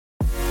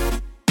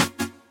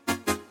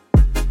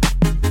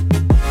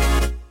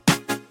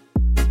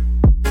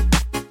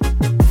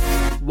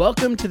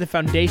Welcome to the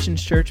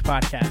Foundations Church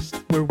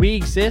podcast, where we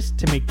exist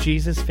to make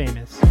Jesus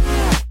famous.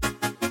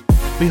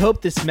 We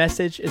hope this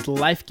message is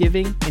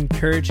life-giving,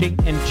 encouraging,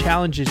 and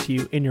challenges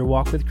you in your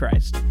walk with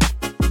Christ.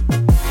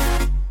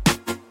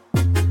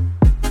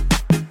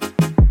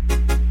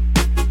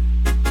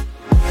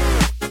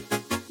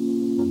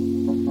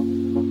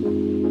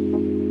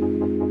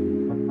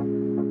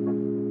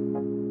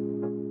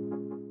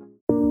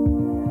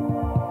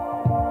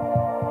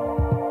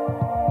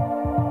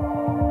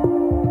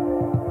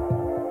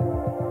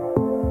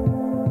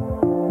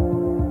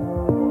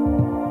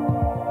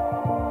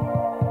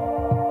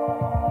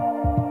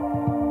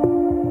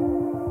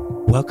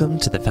 Welcome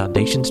to the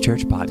Foundations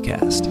Church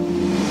podcast.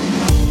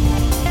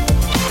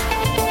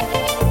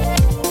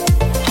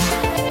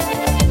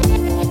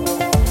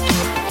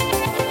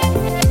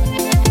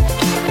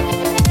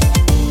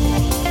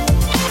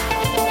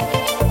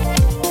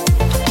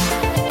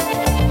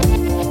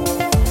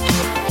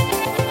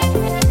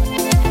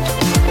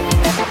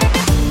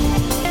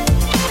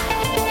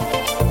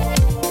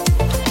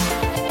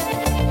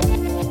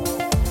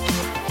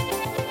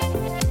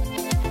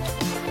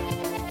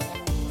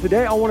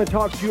 Today, I want to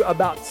talk to you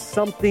about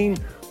something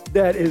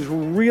that is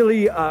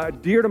really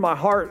dear to my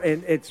heart,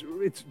 and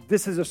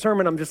this is a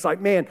sermon. I'm just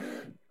like, man,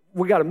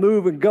 we got to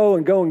move and go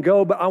and go and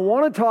go. But I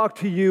want to talk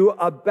to you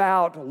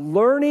about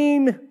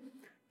learning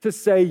to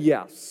say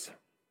yes.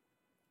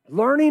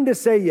 Learning to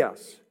say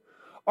yes.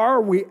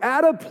 Are we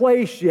at a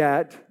place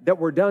yet that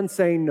we're done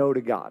saying no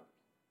to God?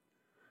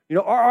 You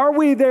know, are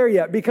we there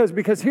yet?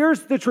 Because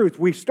here's the truth.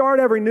 We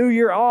start every new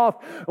year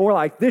off and we're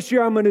like, this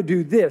year I'm going to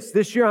do this.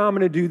 This year I'm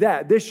going to do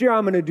that. This year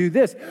I'm going to do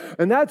this.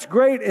 And that's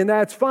great and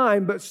that's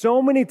fine. But so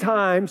many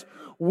times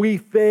we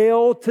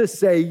fail to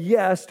say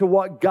yes to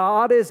what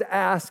God is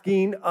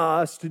asking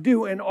us to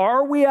do. And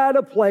are we at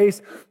a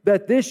place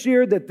that this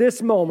year, that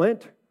this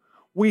moment,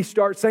 we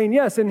start saying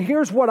yes? And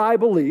here's what I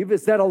believe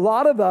is that a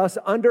lot of us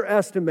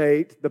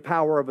underestimate the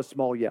power of a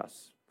small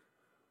yes.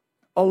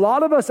 A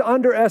lot of us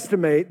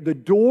underestimate the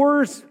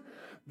doors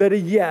that a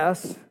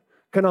yes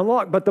can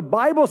unlock. But the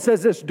Bible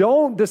says this,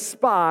 don't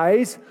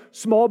despise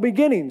small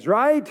beginnings,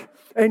 right?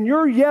 And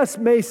your yes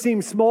may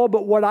seem small,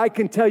 but what I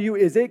can tell you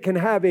is it can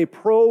have a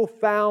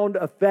profound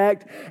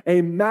effect,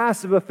 a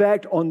massive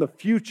effect on the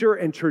future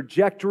and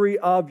trajectory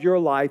of your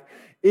life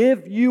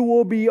if you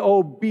will be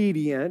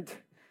obedient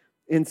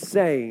in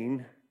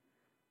saying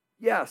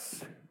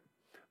yes.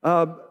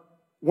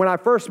 When I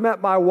first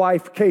met my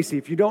wife, Casey,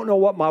 if you don't know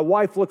what my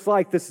wife looks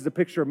like, this is a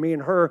picture of me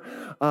and her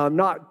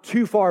not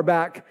too far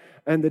back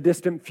in the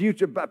distant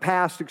future,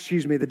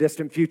 the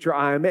distant future.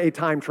 I am a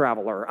time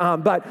traveler.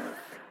 But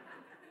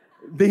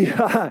this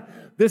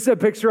is a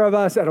picture of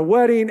us at a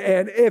wedding.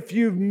 And if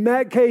you've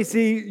met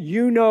Casey,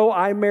 you know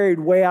I married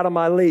way out of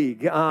my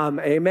league.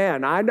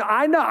 Amen. I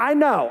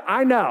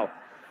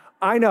know.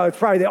 It's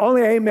probably the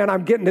only amen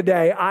I'm getting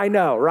today. I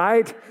know,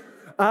 right?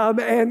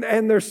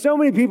 And there's so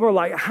many people are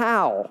like,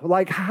 how?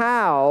 Like,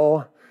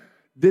 how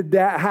did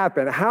that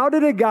happen? How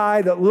did a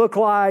guy that looked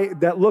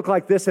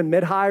like this in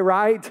mid-high,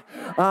 right?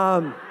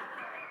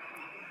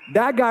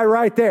 That guy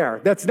right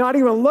there, that's not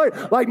even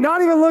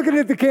looking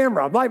at the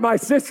camera. Like my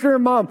sister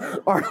and mom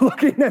are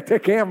looking at the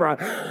camera.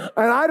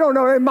 And I don't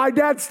know, and my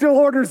dad still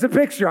orders the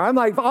picture. I'm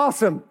like,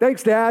 awesome.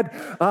 Thanks, Dad.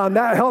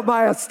 That helped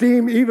my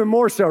esteem even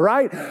more so,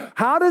 right?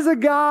 How does a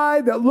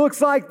guy that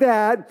looks like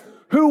that,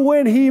 who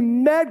when he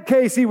met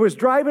Casey was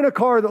driving a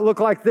car that looked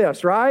like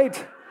this,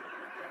 right?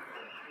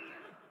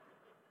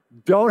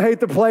 Don't hate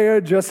the player,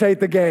 just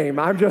hate the game.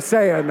 I'm just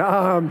saying.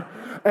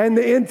 And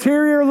the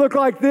interior looked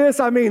like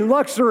this. I mean,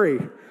 luxury.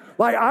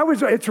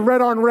 It's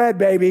red on red,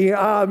 baby.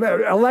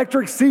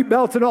 Electric seat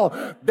belts and all.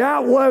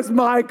 That was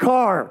my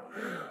car.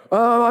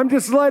 I'm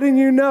just letting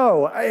you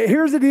know.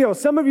 Here's the deal.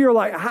 Some of you are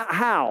like,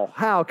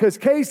 how? Because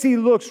Casey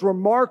looks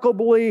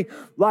remarkably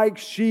like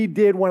she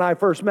did when I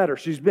first met her.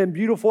 She's been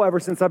beautiful ever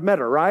since I've met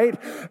her, right?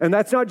 And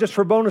that's not just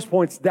for bonus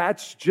points.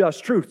 That's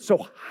just truth.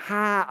 So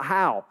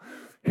how?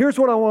 Here's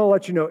what I want to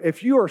let you know.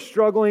 If you are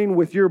struggling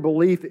with your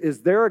belief,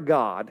 is there a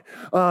God?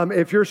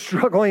 If you're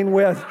struggling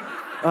with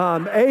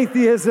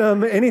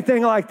atheism,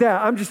 anything like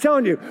that. I'm just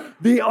telling you,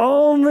 the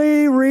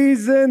only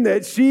reason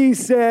that she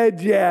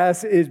said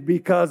yes is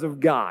because of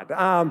God.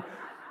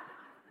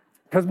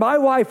 Because my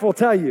wife will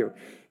tell you,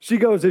 she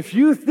goes, if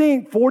you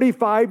think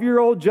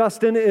 45-year-old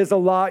Justin is a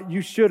lot,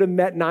 you should have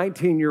met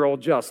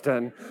 19-year-old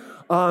Justin.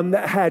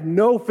 That had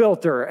no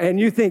filter, and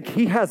you think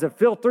he has a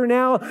filter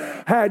now?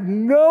 Had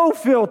no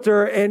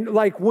filter, and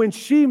like when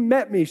she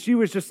met me, she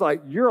was just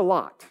like, you're a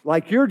lot.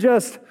 Like, you're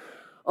just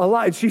a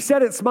lot. She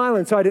said it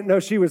smiling, so I didn't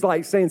know she was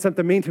like saying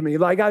something mean to me.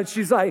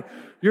 She's like,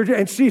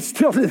 and she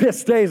still to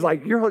this day is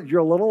like, you're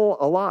a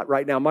lot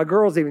right now. My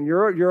girls even,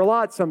 you're a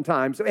lot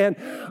sometimes. And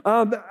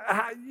how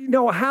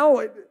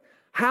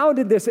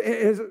did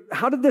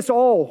this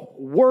all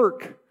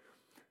work?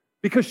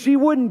 Because she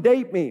wouldn't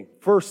date me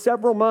for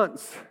several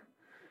months.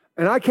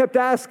 And I kept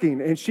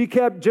asking, and she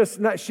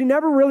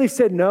never really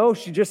said no.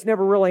 She just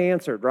never really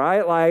answered,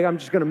 right? Like, I'm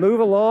just going to move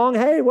along.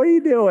 Hey, what are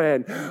you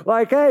doing?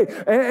 Like, hey.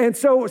 And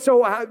so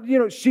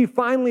she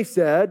finally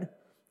said,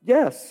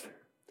 yes.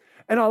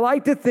 And I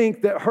like to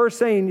think that her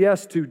saying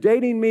yes to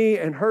dating me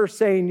and her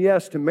saying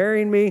yes to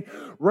marrying me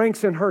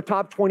ranks in her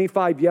top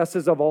 25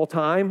 yeses of all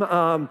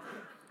time.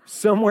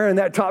 Somewhere in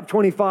that top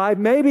 25,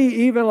 maybe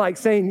even like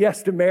saying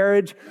yes to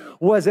marriage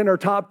was in her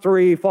top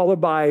 3,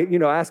 followed by,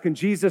 asking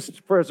Jesus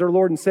for as her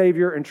Lord and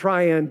Savior and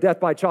trying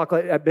death by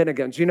chocolate at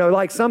Bennigan's,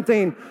 like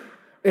something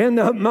in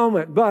the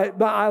moment.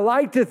 But I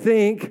like to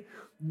think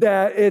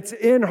that it's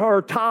in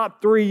her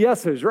top 3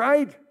 yeses,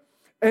 right?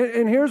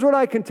 And here's what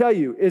I can tell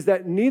you is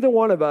that neither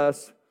one of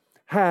us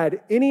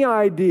had any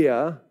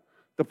idea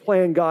the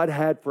plan God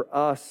had for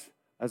us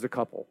as a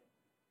couple,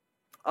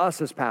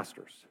 us as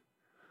pastors.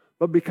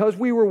 But because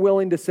we were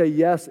willing to say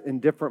yes in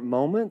different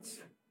moments,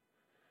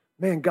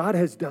 man, God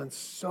has done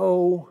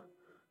so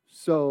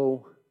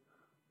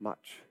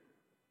much.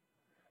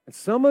 And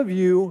some of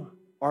you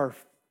are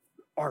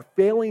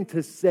failing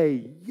to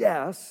say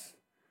yes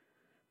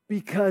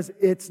because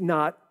it's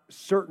not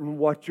certain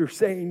what you're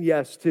saying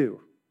yes to.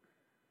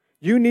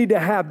 You need to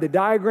have the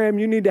diagram.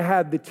 You need to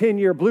have the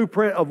 10-year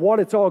blueprint of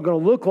what it's all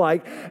going to look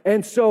like.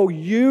 And so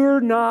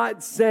you're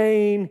not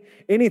saying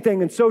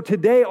anything. And so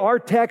today our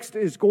text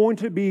is going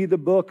to be the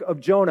book of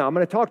Jonah. I'm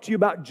going to talk to you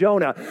about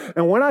Jonah.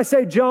 And when I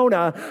say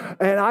Jonah,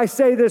 and I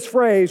say this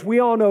phrase, we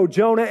all know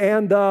Jonah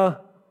and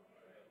the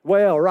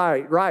whale,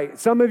 right.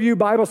 Some of you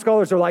Bible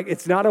scholars are like,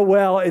 it's not a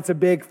whale, it's a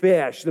big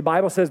fish. The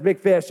Bible says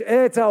big fish,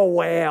 it's a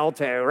whale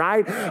too,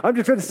 right? I'm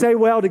just going to say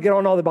whale to get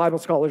on all the Bible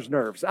scholars'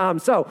 nerves.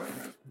 So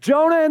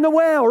Jonah and the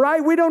whale,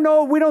 right? We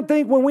don't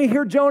think when we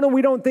hear Jonah,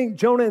 we don't think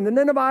Jonah and the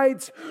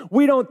Ninevites.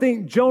 We don't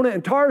think Jonah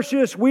and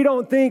Tarshish. We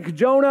don't think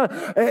Jonah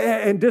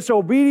and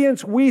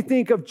disobedience. We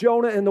think of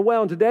Jonah and the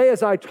whale. And today,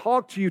 as I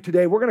talk to you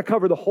today, we're going to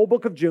cover the whole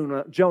book of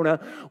Jonah,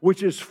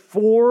 which is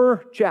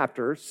 4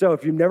 chapters. So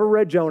if you've never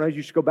read Jonah,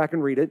 you should go back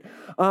and read it.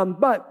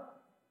 But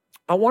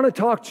I want to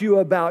talk to you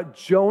about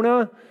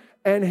Jonah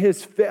and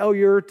his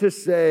failure to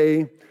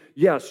say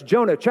yes.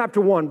 Jonah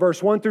chapter 1,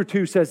 verse 1 through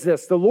 2 says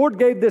this: the Lord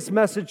gave this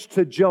message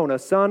to Jonah,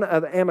 son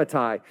of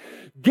Amittai.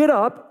 Get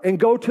up and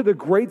go to the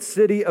great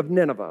city of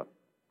Nineveh.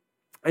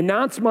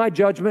 Announce my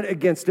judgment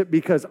against it,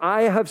 because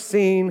I have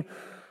seen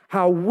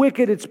how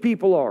wicked its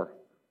people are.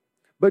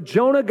 But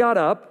Jonah got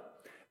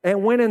up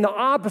and went in the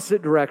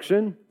opposite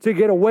direction to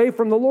get away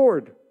from the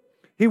Lord.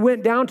 He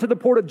went down to the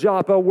port of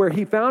Joppa, where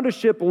he found a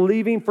ship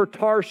leaving for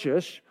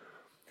Tarshish.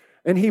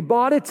 And he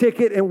bought a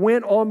ticket and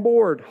went on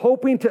board,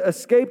 hoping to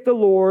escape the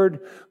Lord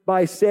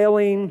by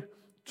sailing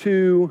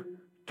to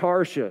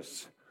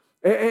Tarshish.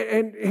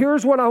 And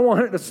here's what I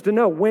want us to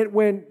know.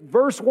 When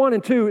verse 1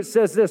 and 2, it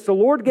says this: the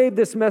Lord gave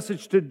this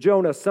message to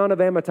Jonah, son of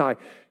Amittai.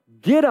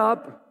 Get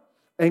up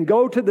and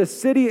go to the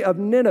city of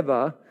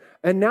Nineveh,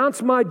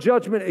 announce my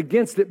judgment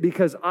against it,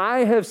 because I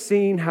have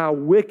seen how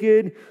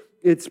wicked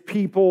its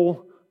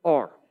people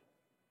are.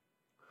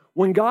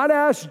 When God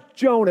asked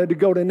Jonah to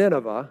go to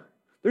Nineveh,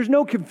 there's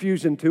no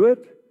confusion to it.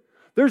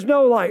 There's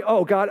no like,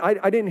 oh, God,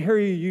 I didn't hear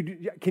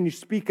you. Can you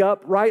speak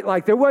up, right?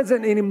 Like there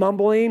wasn't any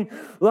mumbling.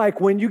 Like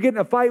when you get in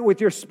a fight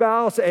with your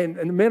spouse and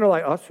the men are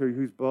like, I'll show you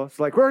who's boss.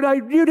 Like,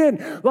 you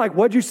didn't. Like,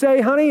 what'd you say,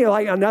 honey? You're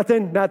like,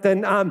 nothing.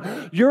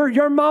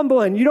 You're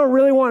mumbling. You don't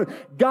really want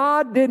it.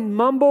 God didn't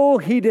mumble.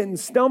 He didn't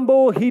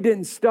stumble. He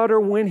didn't stutter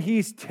when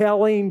he's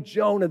telling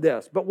Jonah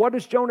this. But what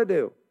does Jonah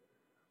do?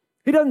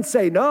 He doesn't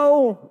say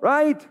no,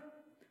 right?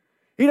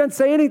 He doesn't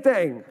say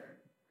anything.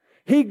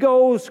 He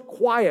goes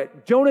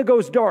quiet. Jonah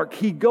goes dark.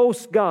 He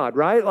ghosts God,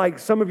 right? Like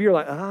some of you are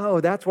like, oh,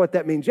 that's what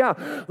that means.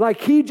 Yeah, like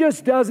he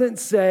just doesn't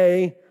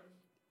say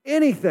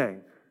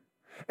anything.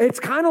 It's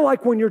kind of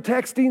like when you're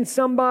texting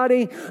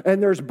somebody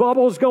and there's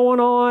bubbles going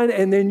on,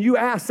 and then you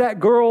ask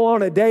that girl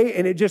on a date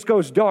and it just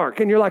goes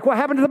dark. And you're like, what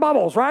happened to the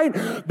bubbles, right?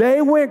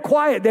 They went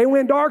quiet. They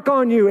went dark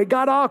on you. It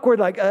got awkward.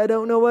 Like, I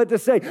don't know what to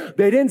say.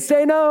 They didn't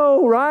say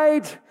no,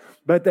 right?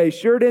 But they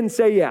sure didn't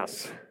say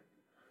yes.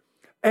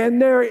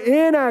 And their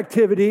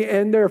inactivity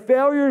and their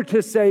failure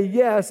to say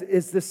yes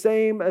is the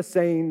same as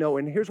saying no.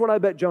 And here's what I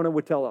bet Jonah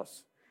would tell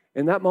us.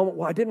 In that moment,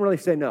 well, I didn't really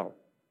say no.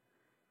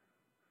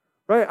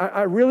 Right?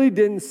 I really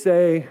didn't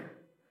say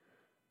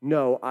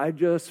no. I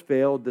just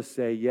failed to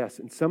say yes.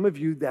 And some of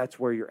you, that's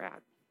where you're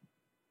at.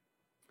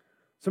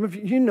 Some of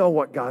you, you know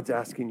what God's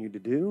asking you to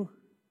do.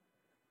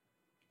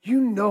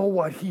 You know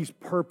what he's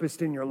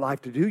purposed in your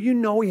life to do. You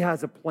know he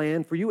has a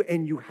plan for you,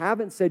 and you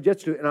haven't said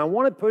yes to it. And I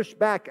want to push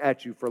back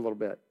at you for a little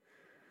bit.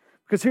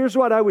 Because here's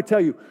what I would tell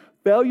you.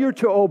 Failure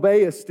to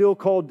obey is still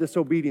called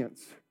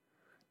disobedience.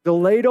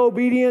 Delayed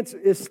obedience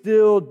is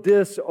still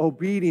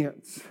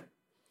disobedience.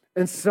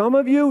 And some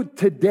of you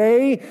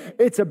today,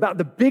 it's about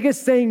the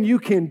biggest thing you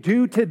can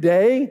do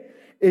today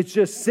is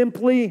just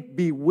simply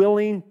be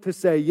willing to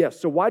say yes.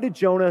 So why did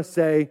Jonah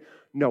say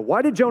no?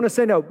 Why did Jonah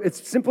say no?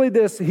 It's simply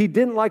this: he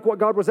didn't like what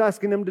God was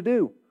asking him to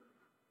do.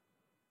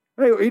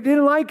 He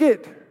didn't like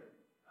it.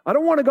 I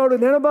don't want to go to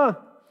Nineveh.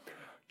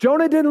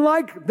 Jonah didn't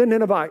like the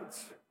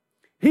Ninevites.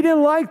 He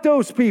didn't like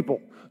those people.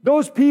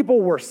 Those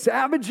people were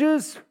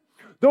savages.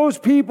 Those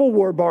people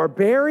were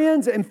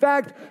barbarians. In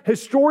fact,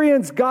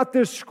 historians got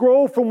this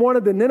scroll from one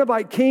of the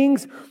Ninevite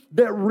kings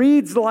that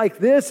reads like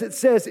this. It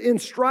says, "In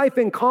strife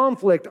and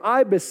conflict,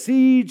 I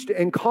besieged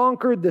and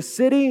conquered the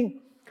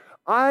city.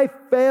 I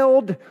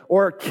failed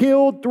or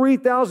killed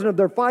 3,000 of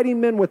their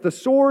fighting men with the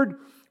sword.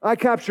 I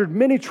captured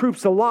many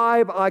troops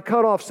alive. I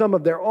cut off some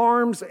of their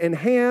arms and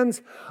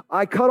hands.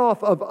 I cut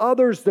off of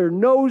others their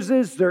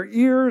noses, their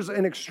ears,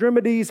 and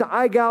extremities.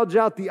 I gouged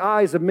out the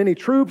eyes of many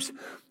troops.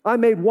 I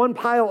made one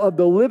pile of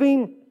the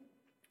living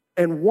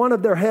and one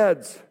of their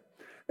heads,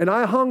 and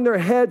I hung their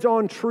heads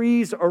on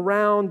trees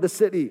around the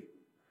city."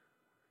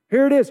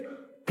 Here it is.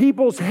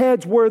 People's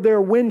heads were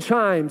their wind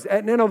chimes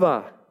at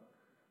Nineveh.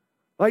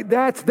 Like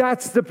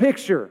that's the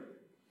picture.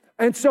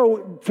 And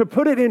so to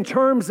put it in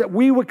terms that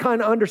we would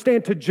kind of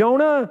understand, to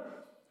Jonah,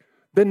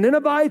 the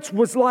Ninevites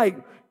was like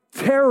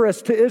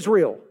terrorists to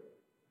Israel.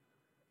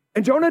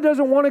 And Jonah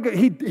doesn't want to go,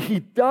 he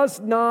does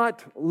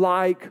not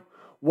like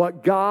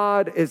what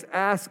God is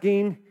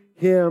asking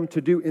him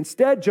to do.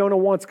 Instead, Jonah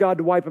wants God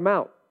to wipe him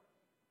out.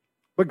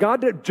 But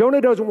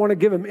Jonah doesn't want to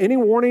give him any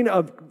warning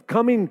of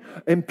coming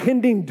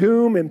impending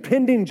doom,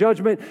 impending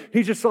judgment.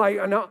 He's just like,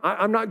 no,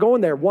 I'm not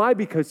going there. Why?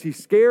 Because he's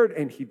scared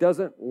and he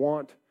doesn't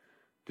want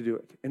to do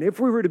it. And if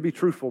we were to be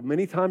truthful,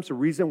 many times the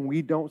reason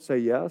we don't say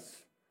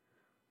yes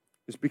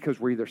is because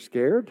we're either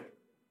scared,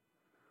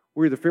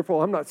 we're either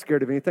fearful. I'm not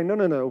scared of anything.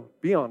 No.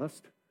 Be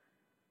honest.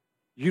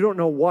 You don't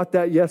know what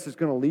that yes is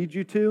going to lead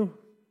you to,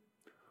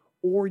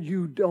 or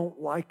you don't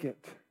like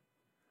it.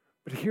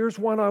 But here's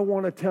what I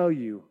want to tell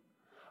you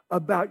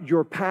about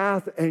your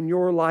path and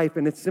your life,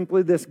 and it's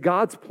simply this: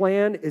 God's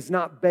plan is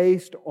not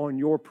based on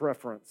your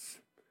preference.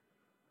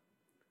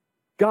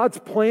 God's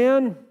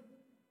plan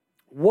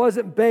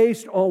wasn't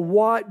based on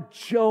what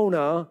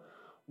Jonah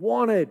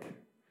wanted.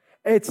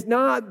 It's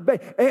not,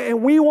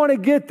 and we want to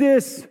get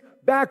this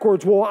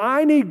backwards. Well,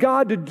 I need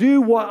God to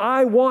do what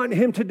I want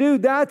Him to do.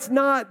 That's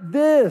not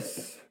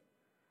this.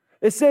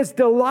 It says,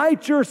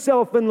 delight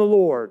yourself in the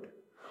Lord.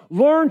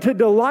 Learn to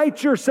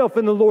delight yourself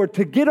in the Lord,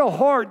 to get a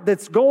heart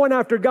that's going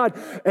after God,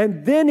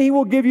 and then He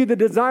will give you the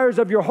desires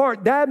of your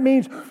heart. That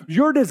means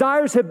your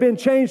desires have been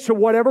changed to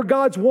whatever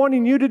God's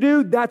wanting you to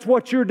do. That's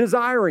what you're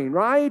desiring,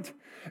 right?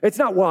 It's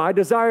not, well, I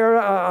desire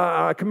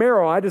a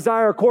Camaro, I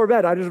desire a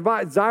Corvette, I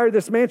desire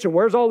this mansion.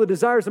 Where's all the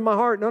desires in my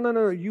heart?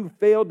 No. You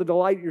failed to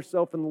delight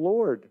yourself in the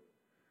Lord.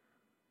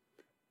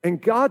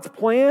 And God's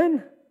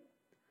plan,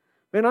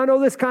 man, I know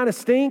this kind of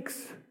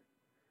stinks,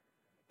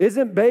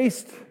 isn't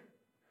based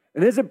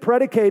and isn't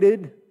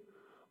predicated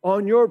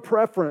on your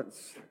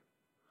preference,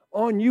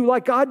 on you.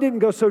 Like God didn't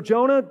go, so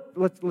Jonah,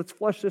 let's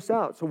flesh this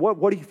out. So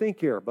what do you think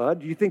here,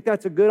 bud? Do you think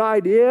that's a good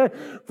idea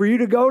for you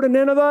to go to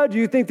Nineveh? Do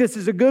you think this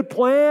is a good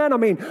plan? I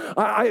mean,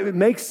 it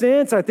makes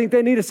sense. I think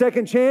they need a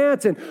second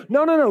chance. And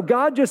no.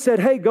 God just said,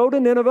 hey, go to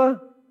Nineveh.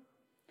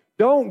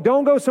 Don't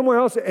go somewhere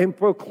else and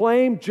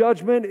proclaim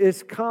judgment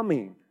is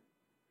coming.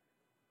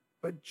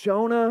 But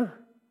Jonah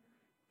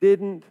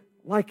didn't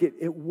like it.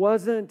 It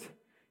wasn't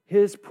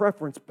his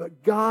preference.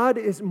 But God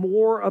is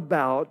more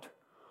about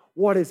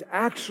what is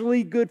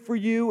actually good for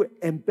you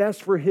and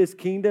best for His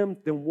kingdom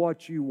than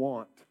what you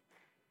want.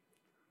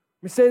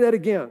 Let me say that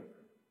again.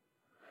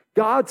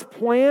 God's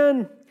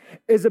plan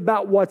is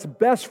about what's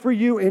best for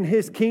you in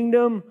His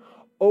kingdom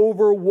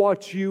over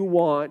what you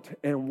want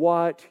and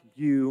what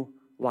you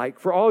like.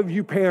 For all of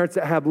you parents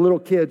that have little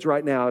kids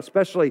right now,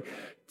 especially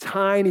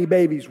tiny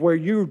babies, where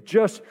you're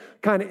just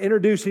kind of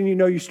introducing,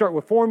 you start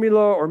with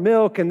formula or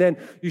milk, and then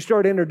you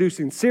start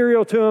introducing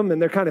cereal to them,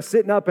 and they're kind of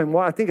sitting up, and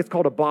I think it's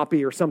called a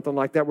boppy or something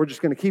like that. We're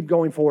just going to keep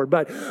going forward.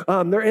 But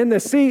they're in the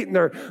seat, and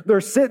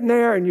they're sitting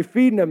there, and you're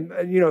feeding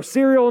them,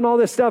 cereal and all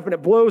this stuff, and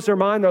it blows their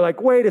mind. They're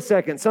like, wait a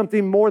second,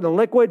 something more than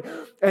liquid.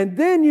 And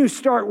then you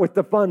start with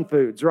the fun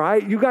foods,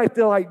 right? You got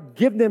to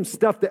give them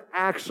stuff that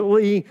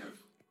actually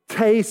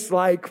tastes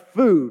like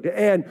food.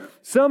 And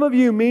some of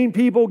you mean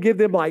people give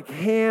them like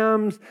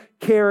hams,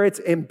 carrots,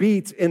 and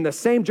beets in the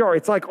same jar.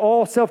 It's like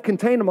all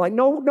self-contained. I'm like,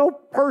 no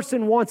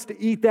person wants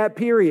to eat that,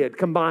 period,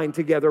 combined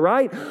together,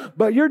 right?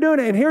 But you're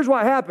doing it. And here's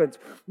what happens.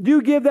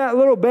 You give that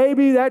little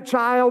baby, that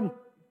child,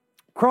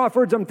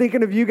 Crawfords, I'm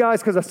thinking of you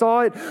guys because I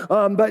saw it.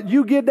 But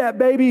you give that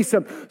baby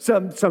some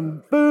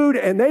food,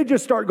 and they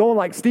just start going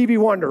like Stevie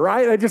Wonder,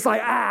 right? They're just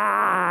like,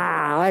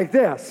 like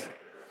this.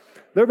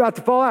 They're about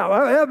to fall out.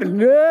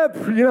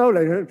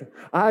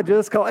 I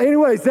just call.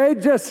 Anyways,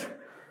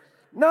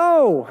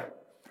 no.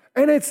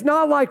 And it's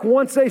not like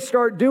once they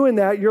start doing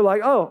that, you're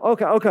like, oh,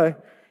 okay.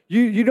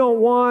 You don't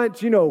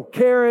want,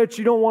 carrots.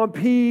 You don't want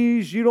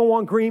peas. You don't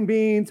want green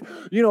beans.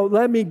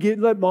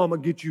 Let mama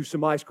get you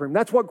some ice cream.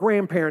 That's what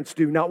grandparents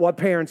do, not what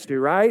parents do,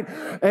 right?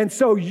 And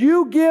so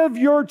you give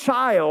your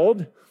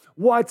child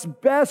what's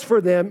best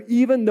for them,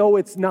 even though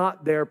it's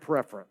not their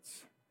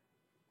preference.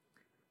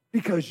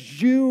 Because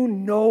you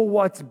know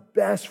what's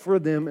best for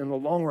them in the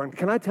long run.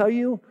 Can I tell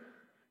you?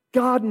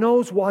 God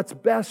knows what's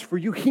best for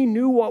you. He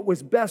knew what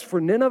was best for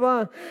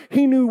Nineveh.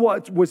 He knew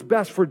what was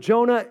best for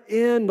Jonah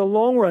in the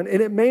long run.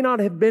 And it may not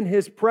have been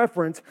His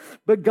preference,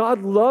 but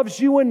God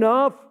loves you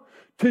enough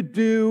to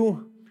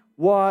do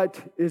what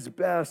is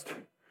best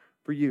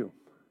for you.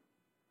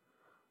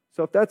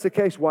 So if that's the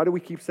case, why do we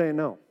keep saying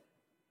no?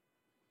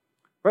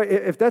 Right?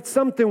 If that's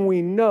something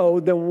we know,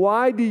 then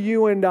why do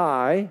you and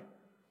I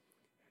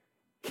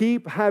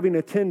keep having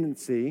a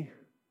tendency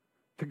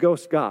to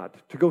ghost God,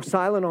 to go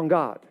silent on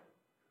God,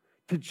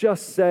 to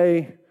just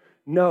say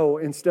no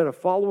instead of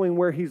following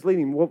where He's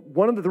leading? Well,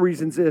 one of the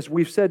reasons is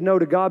we've said no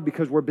to God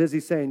because we're busy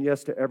saying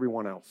yes to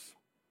everyone else.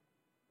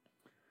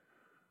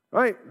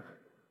 Right?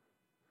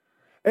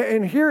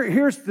 And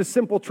here's the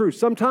simple truth.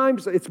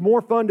 Sometimes it's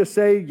more fun to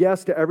say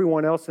yes to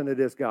everyone else than it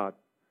is God,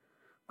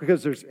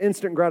 because there's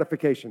instant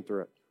gratification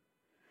through it.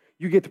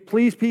 You get to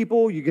please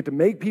people, you get to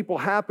make people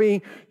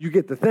happy, you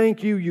get to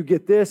thank you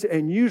get this,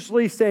 and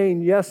usually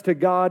saying yes to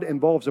God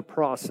involves a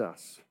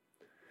process.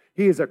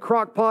 He is a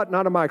crock pot,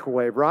 not a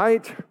microwave,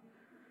 right?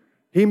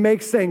 He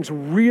makes things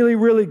really,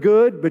 really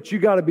good, but you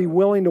got to be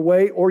willing to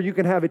wait, or you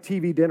can have a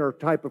TV dinner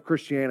type of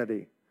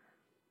Christianity.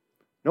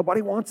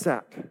 Nobody wants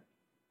that.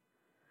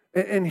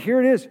 And here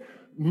it is.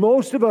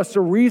 Most of us, the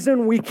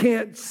reason we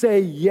can't say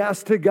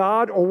yes to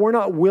God, or we're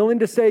not willing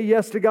to say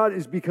yes to God,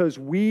 is because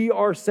we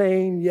are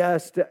saying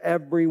yes to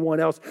everyone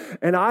else.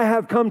 And I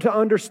have come to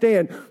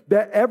understand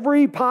that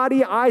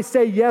everybody I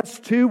say yes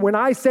to, when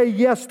I say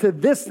yes to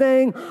this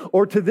thing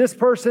or to this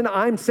person,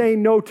 I'm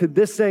saying no to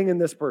this thing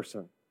and this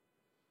person.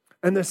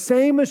 And the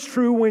same is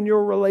true in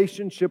your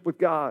relationship with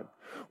God.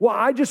 Well,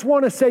 I just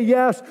want to say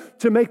yes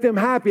to make them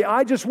happy.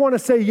 I just want to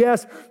say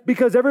yes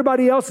because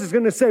everybody else is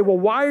going to say, well,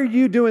 why are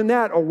you doing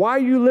that? Or why are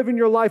you living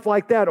your life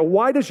like that? Or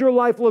why does your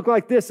life look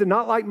like this and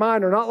not like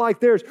mine or not like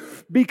theirs?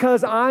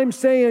 Because I'm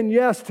saying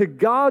yes to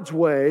God's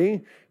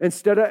way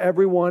instead of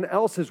everyone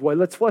else's way.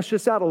 Let's flesh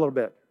this out a little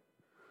bit.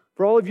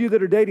 For all of you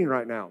that are dating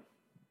right now,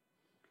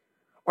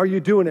 are you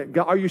doing it?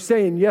 Are you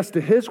saying yes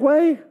to His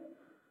way?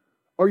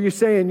 Or are you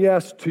saying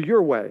yes to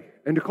your way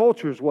and to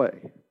culture's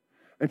way?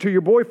 And to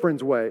your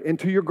boyfriend's way, and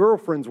to your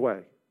girlfriend's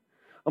way.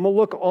 I'm going to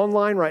look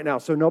online right now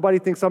so nobody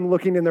thinks I'm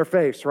looking in their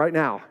face right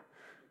now.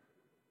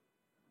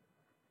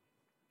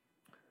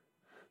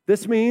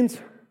 This means,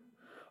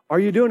 are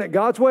you doing it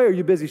God's way or are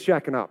you busy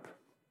shacking up?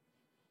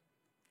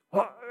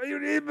 Well,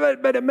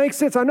 but it makes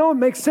sense. I know it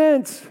makes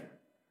sense.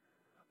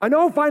 I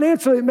know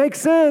financially it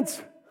makes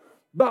sense.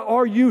 But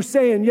are you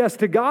saying yes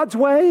to God's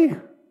way?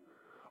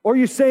 Or are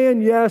you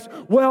saying yes,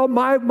 well,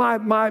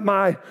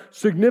 my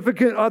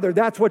significant other,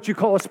 that's what you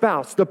call a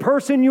spouse. The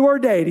person you are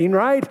dating,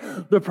 right?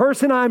 The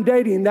person I'm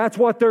dating, that's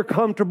what they're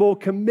comfortable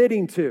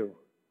committing to.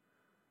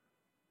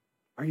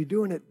 Are you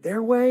doing it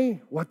their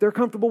way, what they're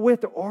comfortable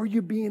with, or are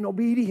you being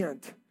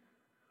obedient?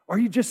 Are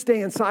you just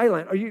staying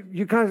silent? Are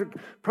you kind of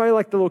probably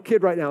like the little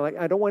kid right now, like,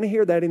 I don't want to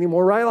hear that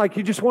anymore, right? Like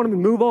you just want to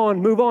move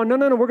on.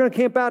 No, we're going to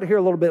camp out here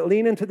a little bit.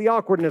 Lean into the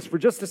awkwardness for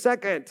just a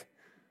second.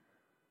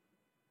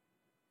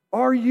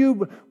 Are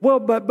you, well,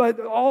 but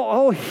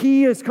all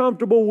He is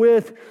comfortable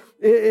with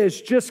is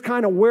just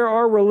kind of where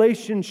our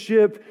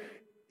relationship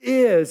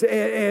is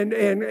and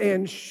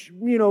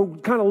you know,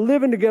 kind of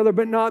living together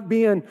but not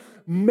being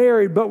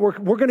married, but we're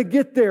going to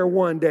get there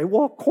one day.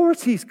 Well, of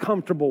course He's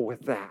comfortable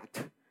with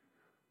that.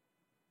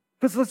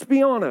 Because let's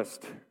be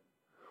honest,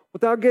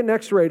 without getting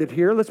X-rated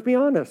here, let's be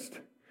honest.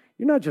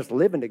 You're not just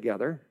living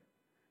together.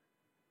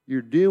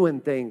 You're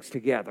doing things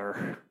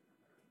together.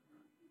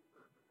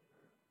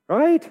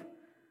 Right?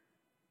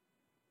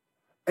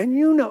 And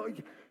you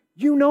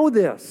know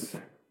this.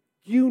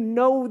 You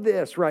know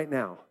this right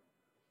now.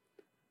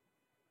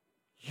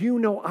 You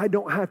know I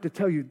don't have to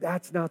tell you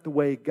that's not the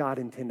way God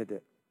intended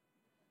it.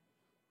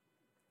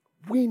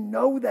 We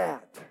know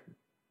that.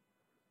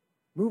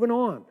 Moving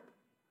on.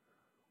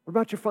 What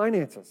about your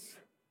finances?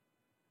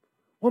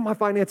 Well, my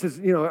finances,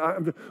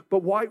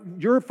 but why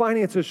your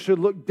finances should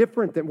look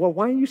different than, well,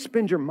 why do you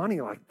spend your money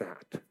like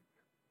that?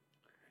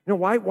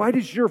 Why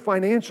does your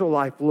financial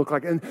life look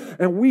like?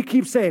 And we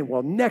keep saying,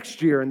 well,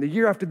 next year and the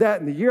year after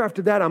that and the year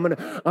after that, I'm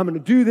gonna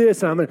do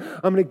this. And I'm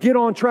gonna get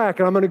on track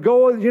and I'm gonna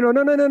go.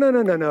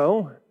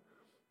 No.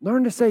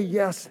 Learn to say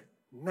yes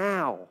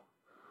now.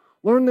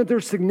 Learn that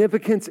there's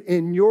significance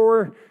in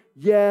your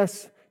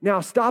yes now.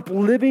 Stop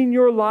living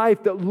your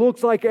life that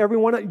looks like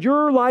everyone else.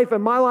 Your life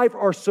and my life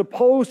are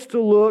supposed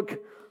to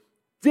look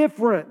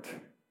different.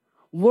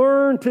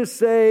 Learn to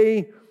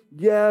say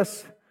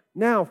yes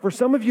now. For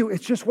some of you,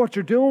 it's just what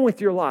you're doing with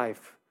your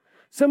life.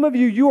 Some of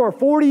you, you are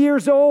 40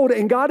 years old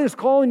and God is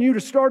calling you to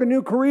start a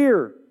new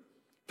career,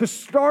 to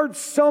start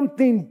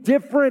something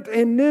different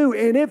and new.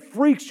 And it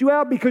freaks you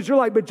out because you're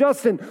like, but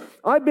Justin,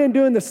 I've been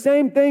doing the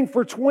same thing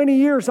for 20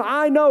 years.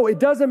 I know it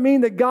doesn't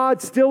mean that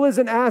God still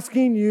isn't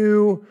asking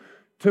you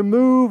to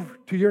move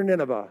to your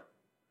Nineveh,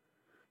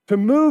 to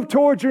move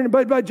towards your,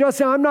 but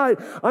Justin,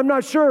 I'm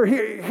not sure.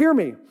 Hear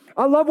me.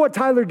 I love what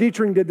Tyler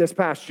Dietrich did this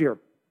past year.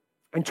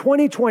 In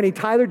 2020,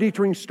 Tyler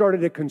Dietrich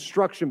started a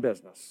construction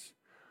business.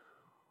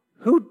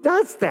 Who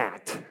does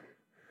that?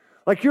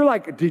 Like, you're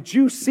like, did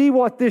you see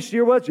what this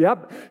year was?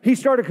 Yep. He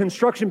started a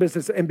construction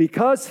business, and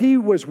because he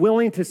was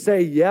willing to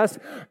say yes,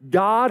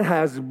 God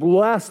has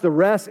blessed the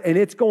rest, and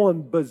it's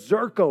going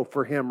berserko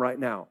for him right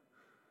now.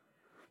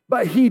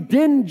 But he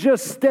didn't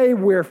just stay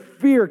where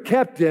fear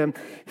kept him.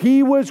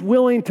 He was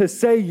willing to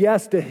say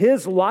yes to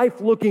his life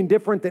looking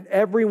different than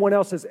everyone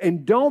else's.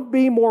 And don't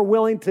be more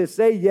willing to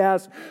say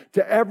yes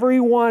to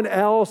everyone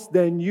else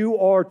than you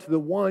are to the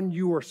one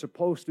you are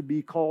supposed to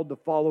be called to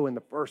follow in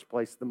the first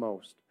place the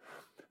most.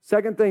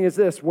 Second thing is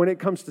this, when it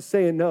comes to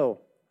saying no,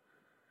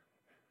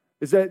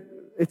 is that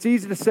it's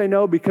easy to say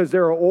no because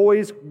there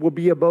always will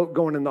be a boat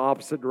going in the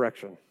opposite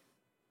direction.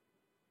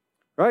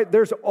 Right?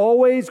 There's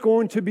always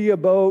going to be a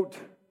boat.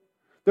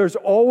 There's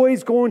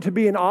always going to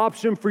be an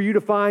option for you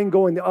to find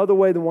going the other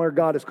way than where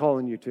God is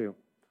calling you to.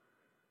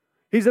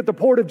 He's at the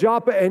port of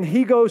Joppa and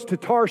he goes to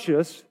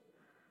Tarshish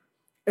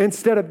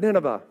instead of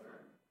Nineveh.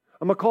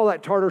 I'm going to call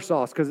that tartar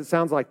sauce because it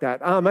sounds like that.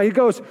 He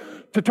goes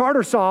to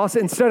tartar sauce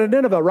instead of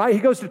Nineveh, right?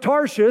 He goes to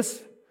Tarshish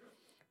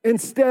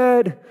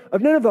instead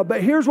of Nineveh.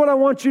 But here's what I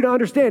want you to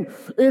understand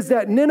is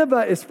that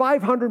Nineveh is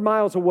 500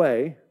 miles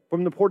away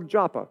from the port of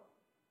Joppa.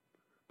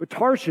 But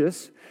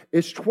Tarshish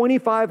is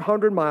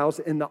 2,500 miles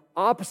in the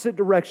opposite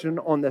direction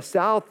on the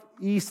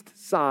southeast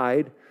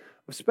side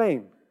of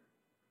Spain.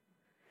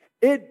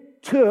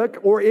 It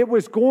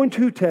was going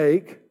to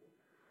take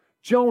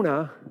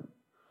Jonah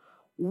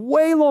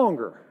way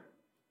longer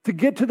to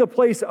get to the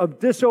place of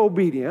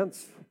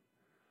disobedience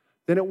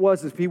than it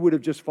was if he would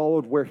have just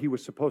followed where he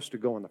was supposed to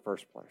go in the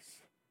first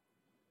place.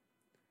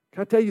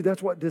 Can I tell you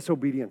that's what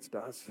disobedience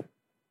does?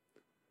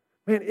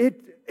 Man,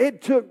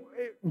 it took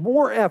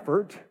more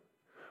effort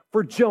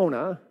for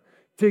Jonah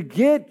to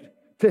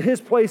get to his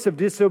place of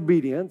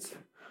disobedience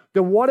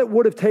than what it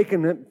would have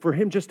taken for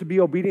him just to be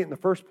obedient in the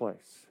first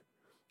place.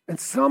 And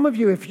some of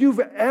you, if you've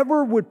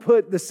ever would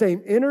put the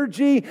same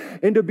energy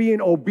into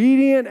being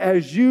obedient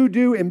as you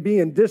do in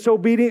being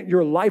disobedient,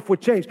 your life would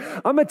change.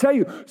 I'm going to tell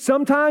you,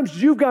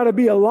 sometimes you've got to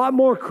be a lot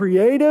more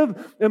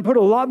creative and put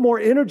a lot more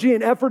energy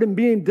and effort in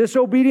being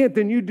disobedient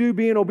than you do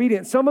being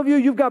obedient. Some of you,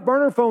 you've got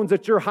burner phones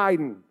that you're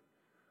hiding,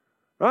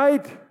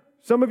 right?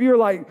 Some of you are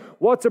like,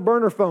 what's a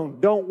burner phone?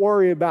 Don't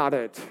worry about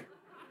it.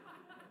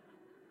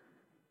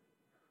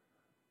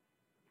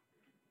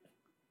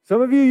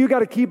 Some of you got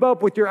to keep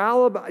up with your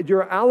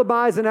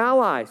alibis and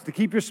allies to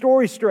keep your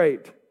story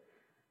straight.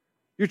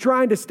 You're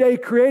trying to stay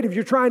creative.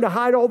 You're trying to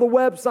hide all the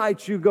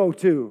websites you go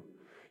to.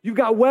 You've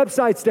got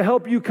websites to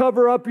help you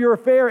cover up your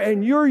affair,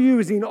 and you're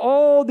using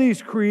all these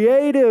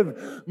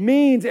creative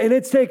means, and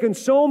it's taken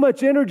so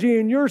much energy,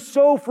 and you're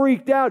so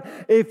freaked out.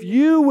 If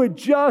you would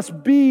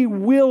just be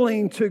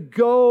willing to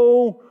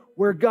go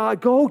where God,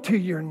 go to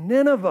your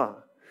Nineveh.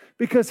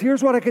 Because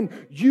here's what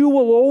you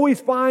will always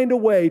find a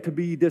way to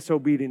be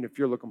disobedient if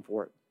you're looking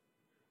for it.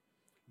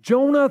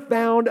 Jonah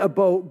found a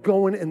boat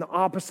going in the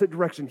opposite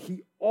direction.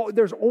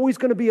 There's always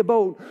going to be a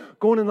boat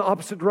going in the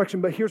opposite direction,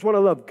 but here's what I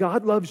love.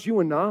 God loves you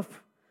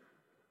enough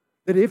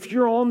that if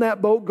you're on that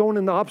boat going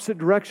in the opposite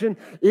direction,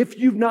 if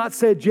you've not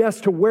said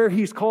yes to where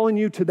he's calling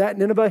you to that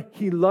Nineveh,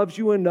 he loves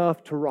you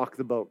enough to rock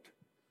the boat.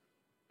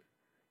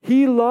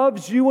 He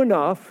loves you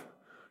enough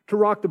to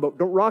rock the boat.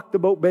 Don't rock the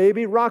boat,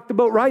 baby. Rock the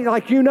boat, right?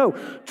 Like you know,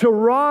 to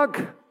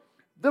rock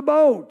the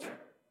boat.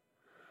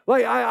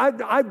 Like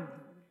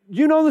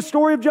you know the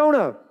story of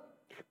Jonah.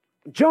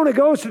 Jonah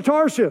goes to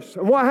Tarshish,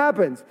 and what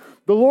happens?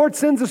 The Lord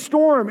sends a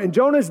storm, and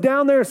Jonah's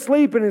down there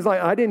asleep, and he's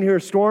like, I didn't hear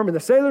a storm. And the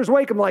sailors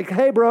wake him like,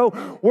 hey,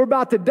 bro, we're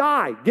about to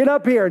die. Get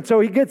up here. And so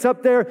he gets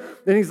up there,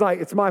 and he's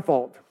like, it's my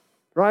fault,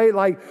 right?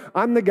 Like,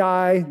 I'm the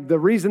guy, the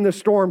reason the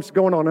storm's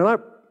going on.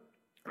 And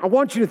I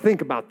want you to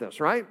think about this,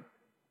 right?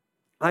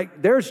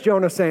 Like, there's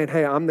Jonah saying,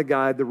 hey, I'm the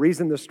guy, the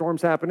reason the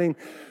storm's happening,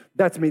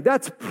 that's me.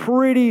 That's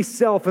pretty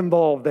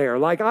self-involved there.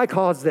 Like, I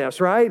caused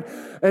this, right?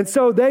 And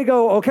so they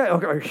go, okay,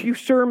 are you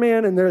sure,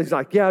 man? And he's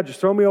like, yeah, just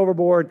throw me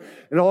overboard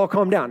and it'll all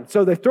calm down.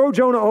 So they throw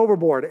Jonah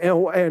overboard.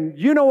 And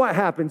you know what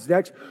happens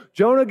next?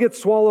 Jonah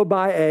gets swallowed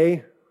by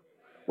a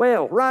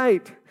whale,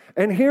 right?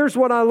 And here's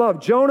what I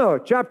love. Jonah,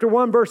 chapter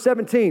 1, verse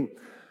 17.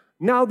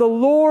 Now the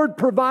Lord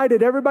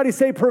provided, everybody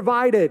say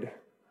provided.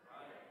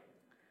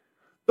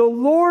 The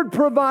Lord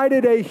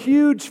provided a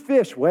huge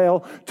fish,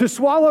 whale, to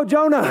swallow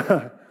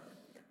Jonah.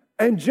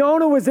 And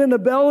Jonah was in the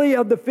belly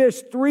of the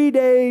fish 3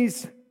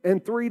 days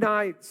and 3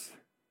 nights.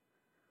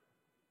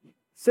 It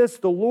says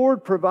the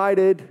Lord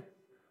provided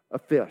a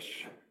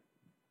fish.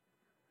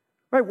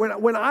 Right?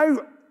 When I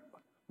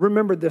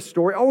remembered this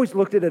story, I always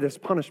looked at it as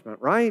punishment,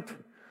 right?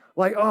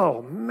 Like,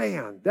 oh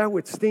man, that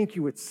would stink.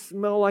 You would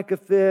smell like a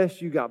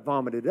fish. You got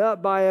vomited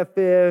up by a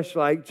fish.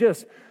 Like,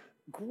 just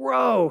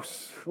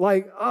gross.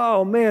 Like,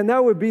 oh man,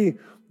 that would be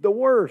the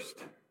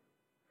worst.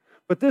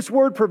 But this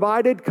word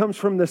provided comes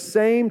from the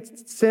same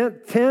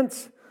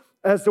tense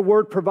as the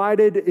word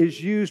provided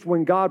is used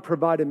when God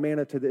provided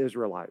manna to the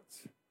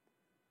Israelites.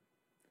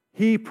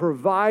 He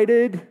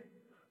provided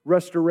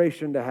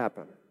restoration to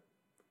happen.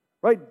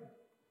 Right?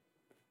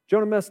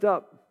 Jonah messed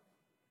up.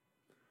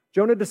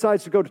 Jonah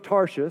decides to go to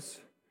Tarshish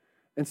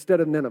instead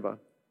of Nineveh.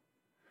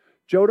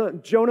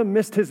 Jonah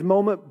missed his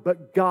moment,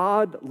 but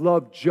God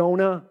loved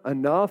Jonah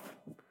enough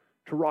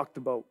to rock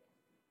the boat,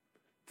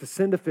 to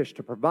send a fish,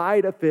 to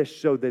provide a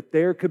fish so that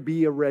there could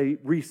be a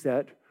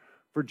reset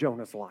for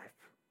Jonah's life.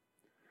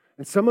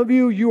 And some of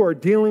you are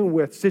dealing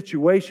with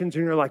situations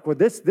and you're like, well,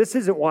 this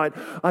isn't what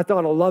I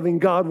thought a loving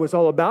God was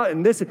all about.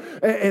 And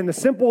the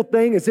simple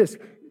thing is this: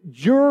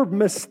 your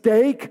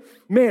mistake,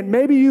 man,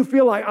 maybe you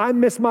feel like I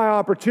missed my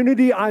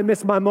opportunity, I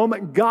missed my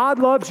moment. God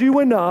loves you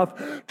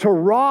enough to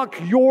rock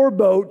your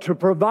boat, to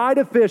provide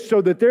a fish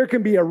so that there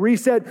can be a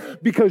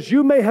reset, because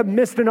you may have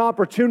missed an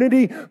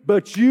opportunity,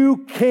 but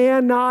you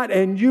cannot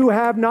and you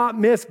have not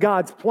missed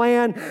God's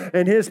plan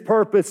and His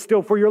purpose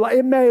still for your life.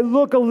 It may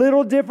look a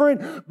little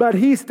different, but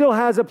He still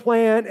has a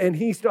plan and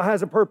He still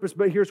has a purpose.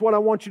 But here's what I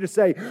want you to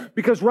say,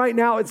 because right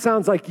now it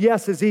sounds like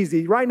yes is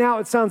easy. Right now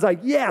it sounds like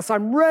yes,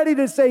 I'm ready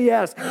to say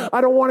yes.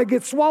 I don't want to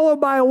get swallowed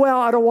by a whale.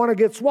 I don't want to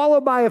get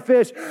swallowed by a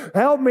fish.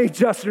 Help me,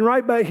 Justin,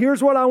 right? But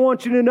here's what I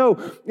want you to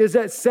know is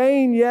that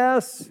saying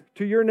yes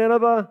to your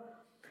Nineveh,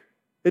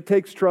 it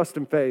takes trust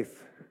and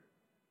faith.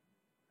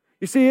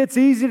 You see, it's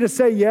easy to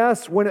say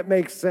yes when it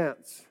makes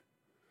sense.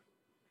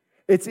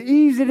 It's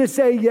easy to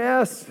say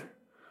yes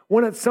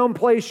when it's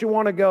someplace you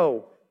want to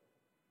go.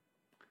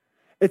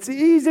 It's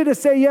easy to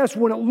say yes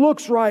when it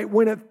looks right,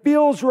 when it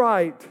feels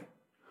right.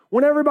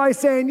 When everybody's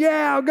saying,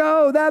 yeah, I'll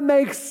go, that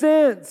makes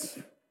sense.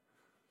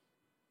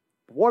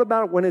 What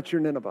about when it's your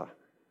Nineveh?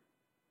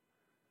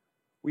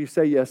 Will you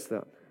say yes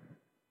then?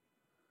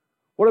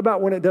 What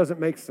about when it doesn't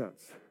make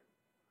sense?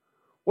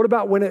 What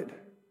about when it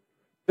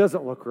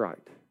doesn't look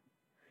right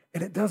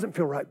and it doesn't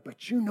feel right,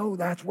 but you know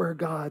that's where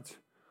God's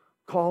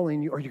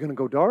calling you? Are you going to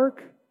go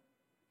dark?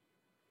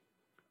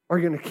 Are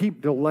you going to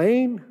keep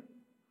delaying?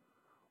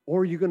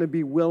 Or are you going to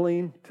be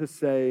willing to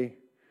say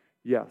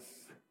yes?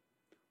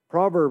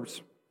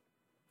 Proverbs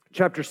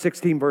chapter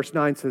 16, verse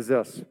 9 says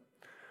this: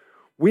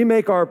 we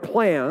make our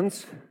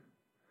plans,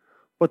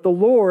 but the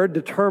Lord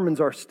determines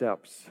our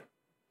steps.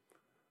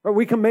 Or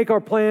we can make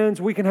our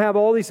plans, we can have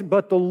all these,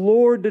 but the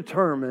Lord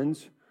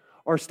determines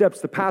our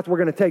steps, the path we're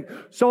going to take.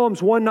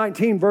 Psalms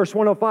 119, verse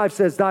 105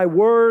 says, thy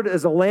word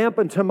is a lamp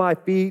unto my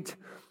feet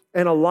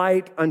and a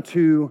light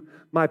unto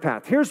my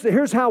path.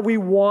 Here's how we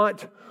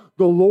want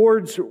the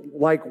Lord's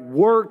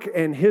work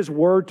and His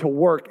word to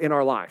work in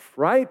our life,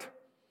 right?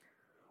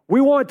 We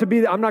want to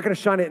be, I'm not going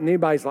to shine it in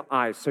anybody's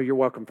eyes, so you're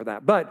welcome for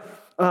that. But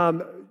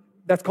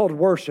that's called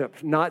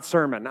worship, not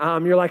sermon.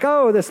 You're like,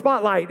 oh, the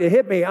spotlight, it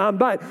hit me.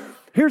 But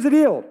here's the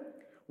deal.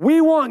 We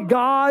want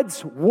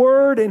God's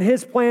word and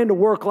His plan to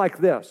work like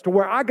this, to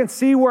where I can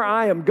see where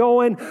I am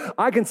going.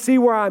 I can see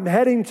where I'm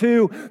heading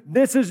to.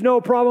 This is no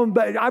problem,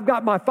 but I've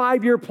got my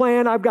 5-year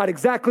plan. I've got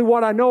exactly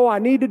what I know I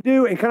need to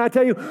do. And can I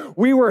tell you,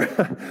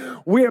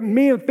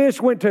 me and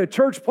Fish went to a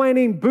church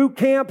planting boot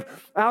camp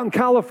out in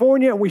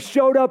California, and we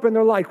showed up and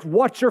they're like,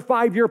 what's your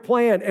 5-year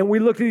plan? And we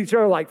looked at each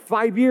other like,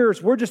 5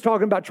 years? We're just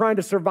talking about trying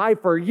to survive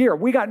for a year.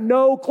 We got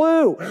no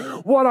clue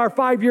what our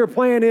 5-year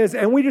plan is.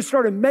 And we just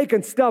started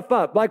making stuff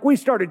up. Like we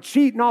started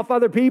cheating off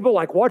other people.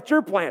 Like, what's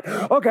your plan?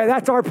 Okay,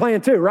 that's our plan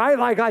too, right?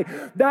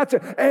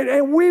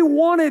 And we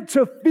want it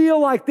to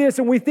feel like this,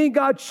 and we think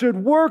God should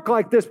work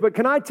like this. But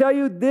can I tell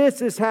you,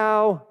 this is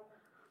how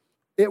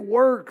it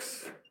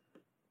works.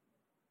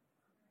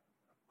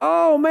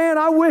 Oh man,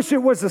 I wish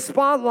it was a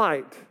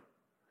spotlight.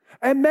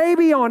 And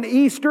maybe on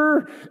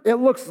Easter, it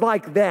looks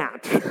like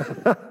that.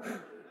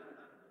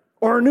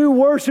 Or a new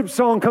worship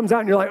song comes out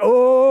and you're like,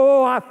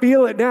 oh, I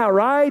feel it now,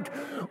 right?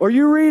 Or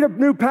you read a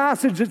new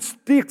passage that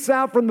sticks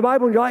out from the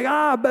Bible and you're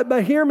like,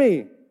 but hear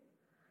me.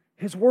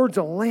 His word's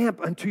a lamp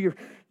unto your,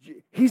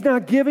 He's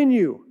not giving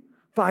you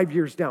 5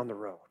 years down the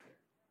road.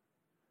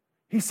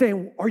 He's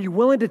saying, are you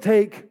willing to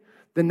take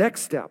the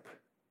next step?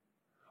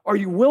 Are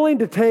you willing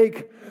to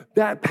take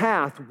that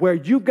path where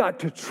you've got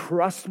to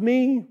trust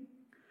me?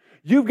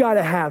 You've got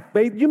to have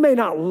faith. You may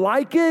not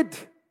like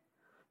it,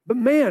 but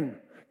man,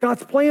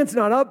 God's plan's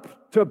not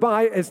up to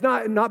buy. It's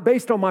not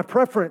based on my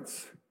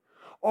preference.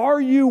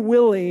 Are you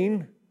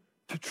willing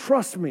to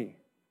trust me?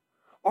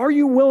 Are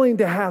you willing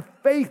to have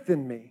faith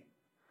in me?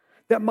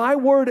 That my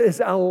word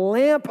is a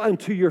lamp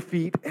unto your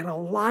feet and a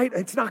light.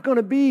 It's not going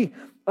to be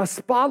a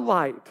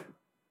spotlight.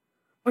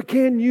 But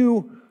can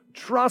you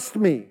trust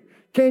me?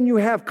 Can you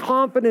have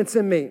confidence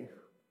in me?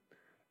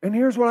 And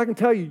here's what I can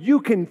tell you. You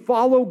can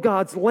follow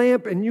God's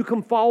lamp and you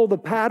can follow the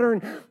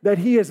pattern that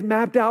He has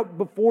mapped out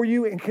before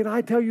you. And can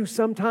I tell you,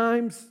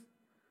 sometimes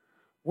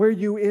where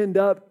you end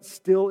up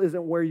still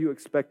isn't where you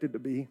expected to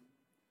be.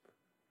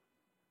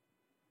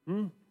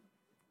 If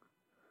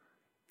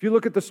you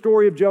look at the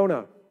story of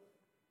Jonah,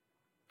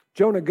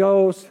 Jonah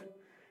goes,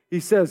 he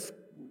says,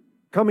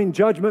 pending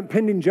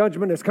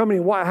judgment is coming.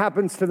 And what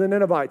happens to the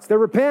Ninevites? They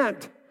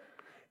repent.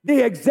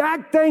 The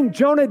exact thing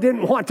Jonah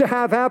didn't want to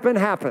have happen,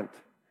 happened.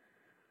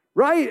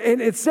 Right? And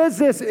it says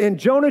this in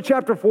Jonah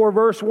chapter 4,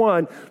 verse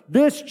 1.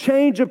 This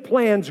change of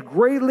plans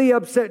greatly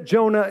upset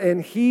Jonah,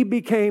 and he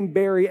became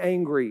very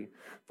angry.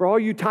 For all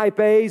you type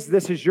A's,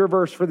 this is your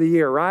verse for the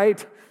year,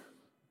 right?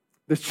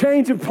 This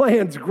change of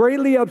plans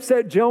greatly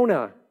upset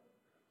Jonah,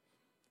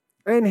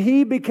 and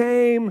he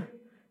became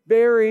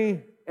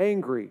very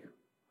angry.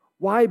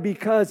 Why?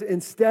 Because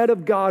instead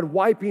of God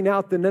wiping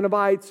out the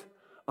Ninevites,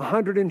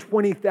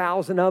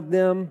 120,000 of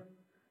them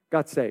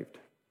got saved.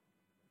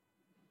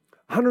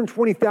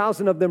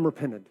 120,000 of them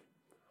repented.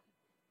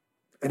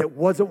 And it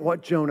wasn't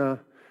what Jonah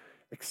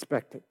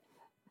expected.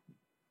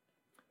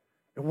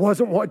 It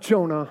wasn't what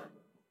Jonah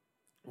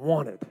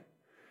wanted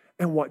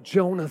and what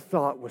Jonah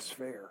thought was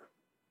fair.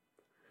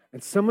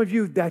 And some of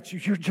you,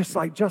 you're just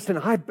like, Justin,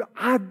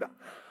 I've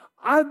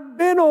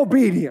been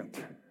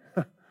obedient.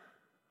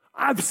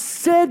 I've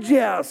said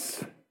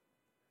yes.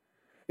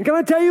 And can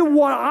I tell you,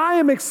 what I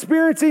am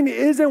experiencing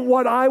isn't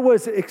what I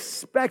was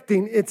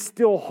expecting. It's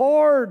still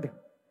hard.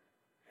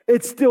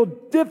 It's still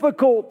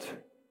difficult.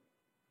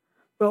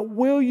 But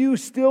will you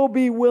still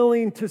be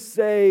willing to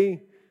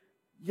say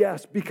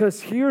yes?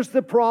 Because here's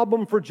the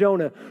problem for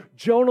Jonah.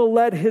 Jonah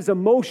let his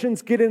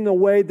emotions get in the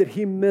way that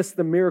he missed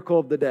the miracle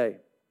of the day.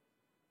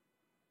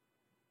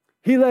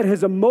 He let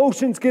his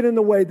emotions get in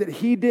the way that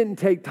he didn't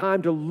take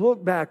time to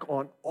look back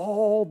on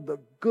all the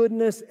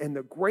goodness and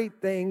the great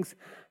things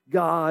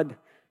God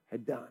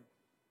had done.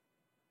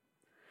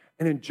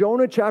 And in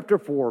Jonah chapter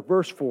 4,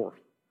 verse 4,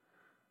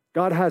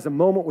 God has a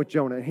moment with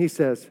Jonah and he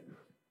says,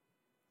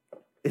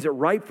 is it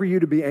right for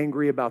you to be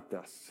angry about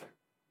this?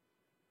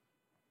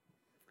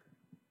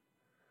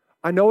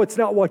 I know it's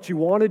not what you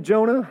wanted,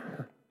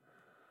 Jonah.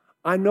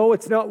 I know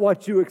it's not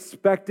what you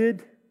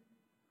expected.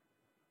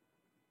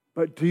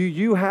 But do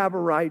you have a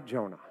right,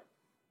 Jonah?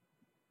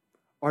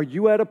 Are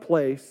you at a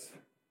place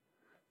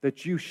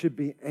that you should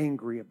be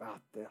angry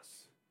about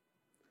this?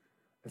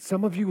 And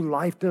some of you,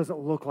 life doesn't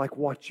look like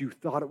what you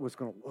thought it was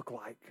going to look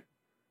like.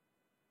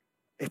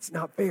 It's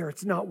not fair.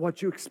 It's not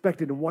what you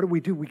expected. And what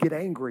do? We get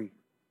angry.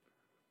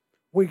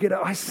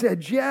 I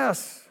said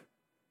yes.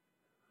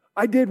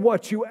 I did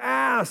what you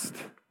asked.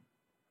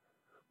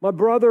 My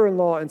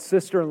brother-in-law and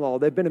sister-in-law,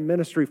 they've been in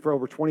ministry for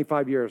over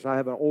 25 years. I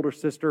have an older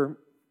sister.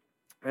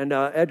 And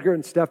Edgar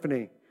and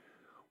Stephanie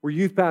were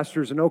youth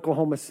pastors in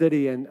Oklahoma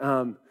City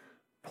and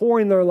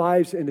pouring their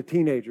lives into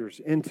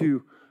teenagers,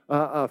 into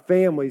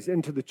families,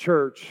 into the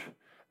church.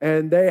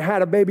 And they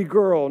had a baby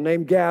girl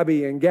named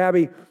Gabby. And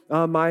Gabby,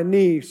 my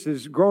niece,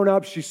 is grown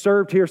up. She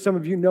served here. Some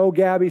of you know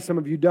Gabby. Some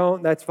of you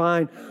don't. That's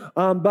fine.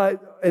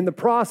 But in the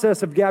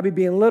process of Gabby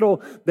being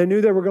little, they knew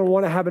they were going to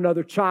want to have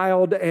another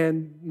child.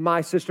 And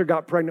my sister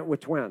got pregnant with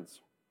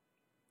twins.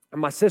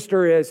 And my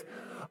sister is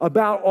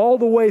about all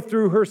the way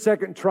through her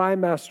second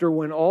trimester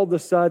when all of a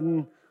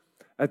sudden,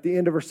 at the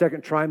end of her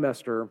second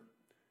trimester,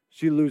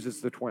 she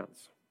loses the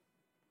twins.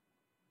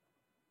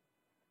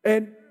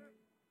 And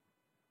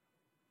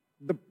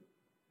the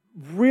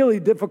really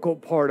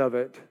difficult part of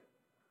it,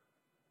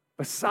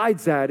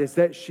 besides that, is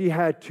that she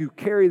had to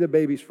carry the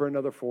babies for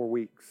another 4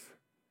 weeks.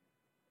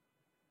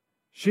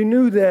 She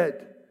knew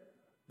that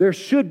there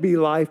should be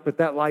life, but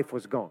that life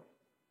was gone.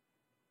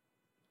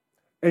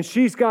 And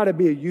she's got to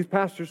be a youth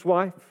pastor's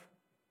wife.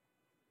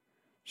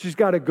 She's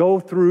got to go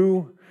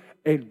through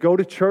and go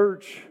to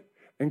church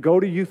and go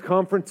to youth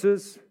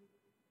conferences.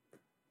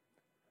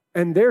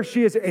 And there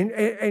she is.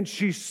 And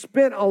she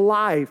spent a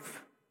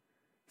life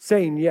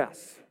saying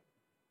yes.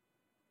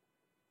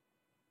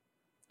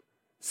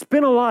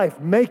 Spent a life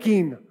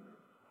making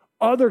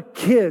other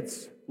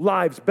kids'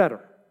 lives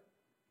better.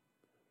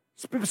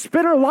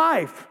 Spent her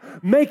life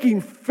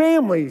making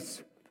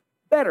families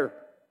better.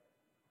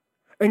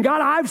 And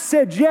God, I've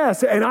said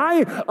yes, and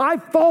I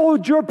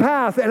followed your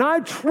path, and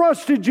I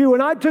trusted you,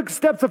 and I took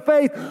steps of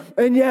faith,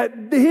 and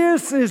yet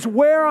this is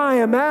where I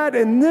am at,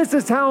 and this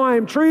is how I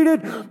am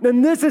treated,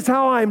 and this is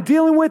how I am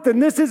dealing with,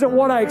 and this isn't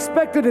what I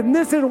expected, and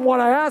this isn't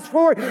what I asked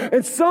for.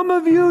 And some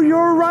of you,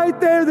 you're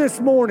right there this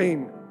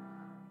morning.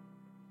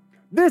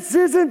 This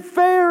isn't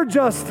fair,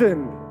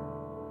 Justin.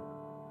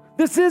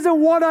 This isn't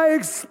what I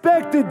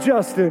expected,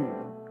 Justin.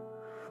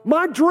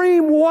 My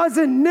dream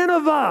wasn't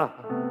Nineveh.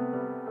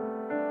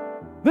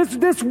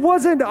 This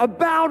wasn't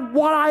about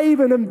what I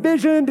even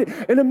envisioned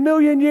in a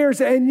million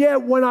years. And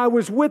yet when I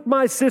was with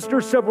my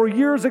sister several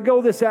years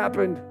ago, this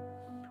happened.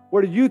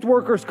 We're at a youth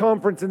workers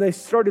conference and they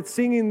started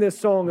singing this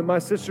song. And my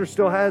sister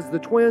still has the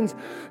twins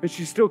and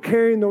she's still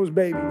carrying those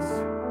babies.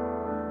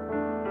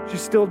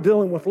 She's still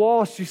dealing with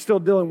loss. She's still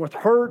dealing with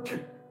hurt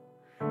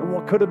and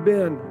what could have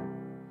been.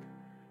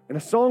 And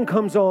a song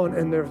comes on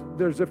and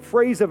there's a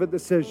phrase of it that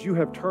says, "You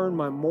have turned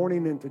my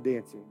mourning into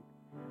dancing.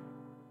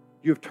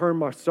 You have turned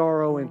my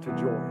sorrow into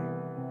joy."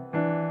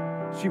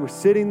 She was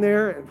sitting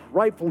there, and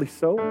rightfully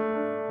so.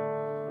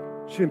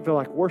 She didn't feel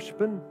like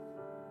worshiping.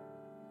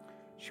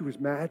 She was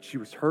mad. She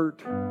was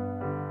hurt.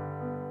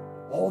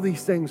 All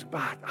these things,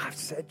 but I've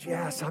said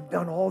yes. I've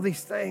done all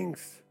these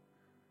things.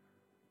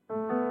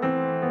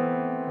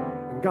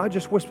 And God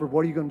just whispered,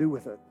 "What are you going to do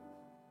with it?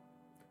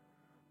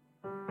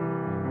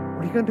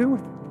 What are you going to do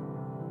with it?"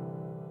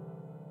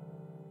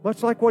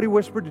 Much like what he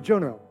whispered to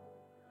Jonah.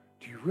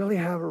 Do you really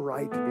have a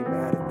right to be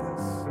mad at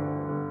this?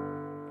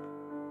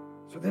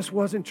 So this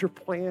wasn't your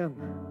plan.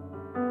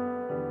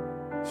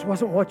 This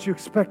wasn't what you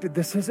expected.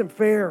 This isn't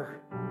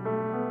fair.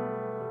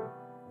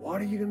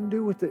 What are you going to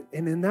do with it?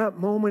 And in that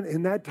moment,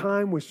 in that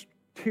time, with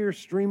tears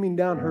streaming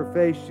down her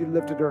face, she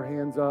lifted her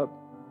hands up.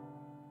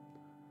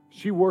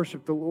 She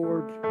worshiped the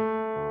Lord.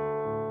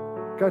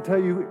 Can I tell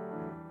you,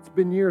 it's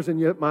been years, and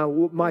yet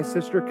my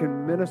sister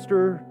can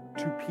minister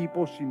to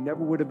people she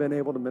never would have been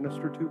able to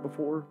minister to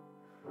before.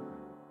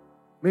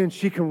 Man,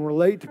 she can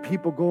relate to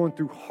people going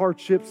through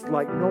hardships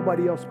like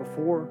nobody else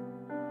before.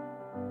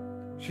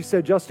 She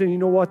said, Justin, you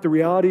know what? The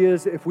reality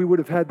is, if we would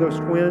have had those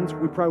twins,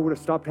 we probably would have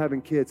stopped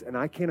having kids. And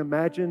I can't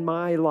imagine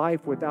my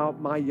life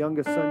without my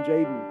youngest son,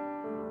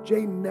 Jaden.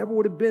 Jaden never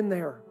would have been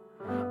there.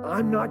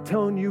 I'm not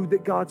telling you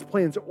that God's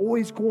plan is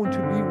always going to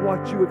be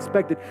what you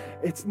expected.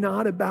 It's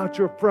not about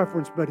your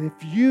preference, but if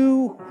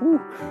you'll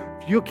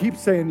keep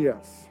saying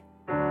yes.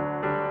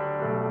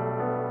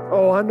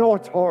 Oh, I know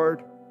it's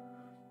hard.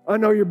 I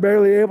know you're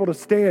barely able to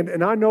stand,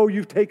 and I know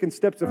you've taken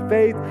steps of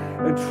faith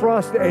and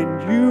trust,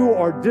 and you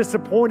are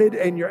disappointed,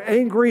 and you're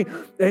angry,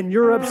 and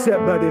you're upset.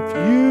 But if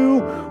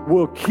you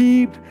will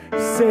keep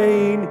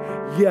saying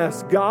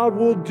yes, God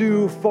will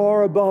do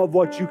far above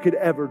what you could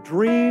ever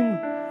dream,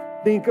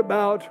 think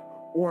about,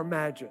 or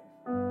imagine.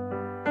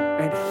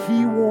 And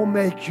He will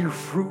make you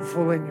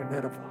fruitful in your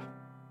Nineveh.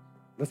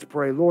 Let's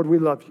pray. Lord, we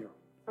love you.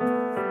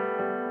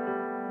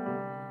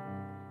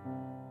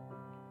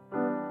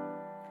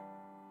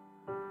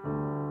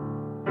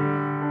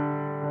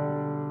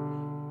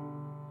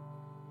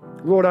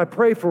 Lord, I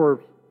pray for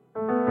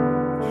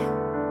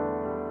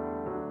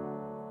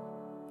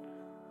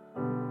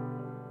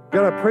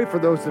God, I pray for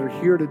those that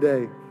are here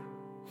today.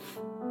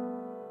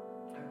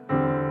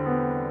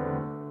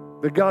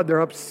 That God, they're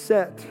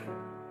upset.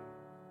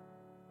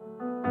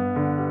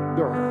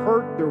 They're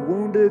hurt, they're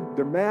wounded,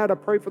 they're mad. I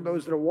pray for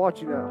those that are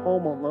watching at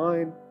home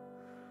online.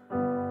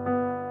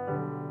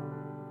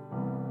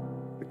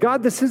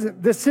 God, this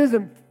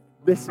isn't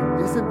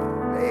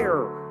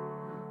fair.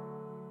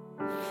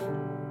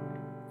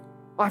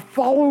 I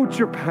followed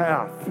your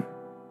path.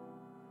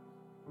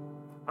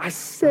 I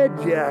said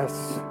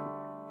yes.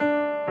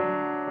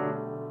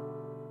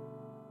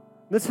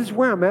 This is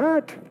where I'm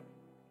at.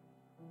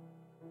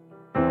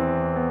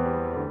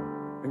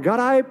 And God,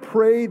 I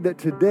pray that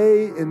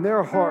today in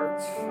their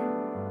hearts,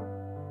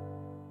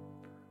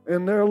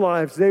 in their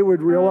lives, they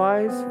would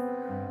realize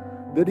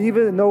that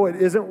even though it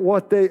isn't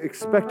what they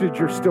expected,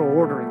 you're still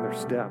ordering their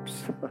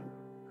steps.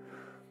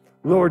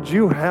 Lord,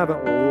 you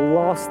haven't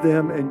lost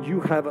them and you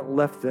haven't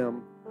left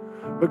them.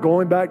 But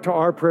going back to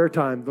our prayer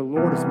time, the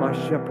Lord is my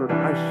shepherd,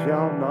 I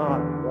shall not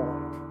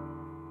want.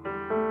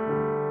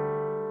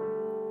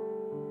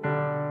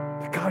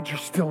 But God, you're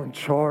still in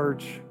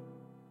charge.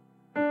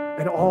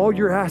 And all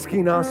you're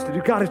asking us to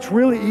do, God, it's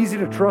really easy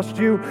to trust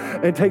you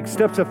and take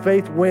steps of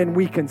faith when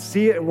we can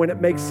see it and when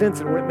it makes sense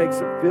and when it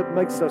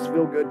makes us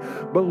feel good.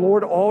 But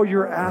Lord, all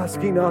you're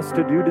asking us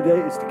to do today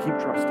is to keep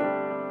trusting.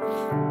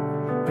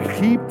 To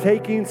keep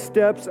taking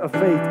steps of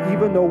faith,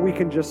 even though we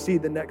can just see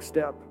the next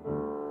step.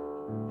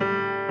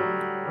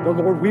 But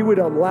Lord, we would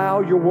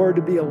allow your word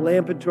to be a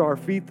lamp unto our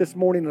feet this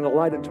morning and a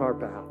light unto our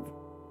path.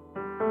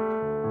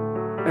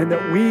 And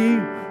that we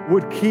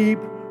would keep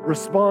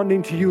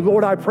responding to you.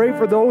 Lord, I pray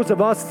for those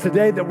of us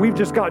today that we've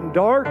just gotten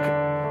dark.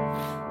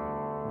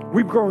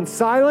 We've grown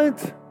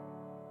silent.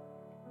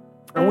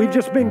 And we've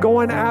just been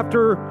going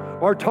after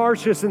our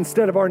Tarshish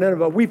instead of our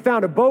Nineveh. We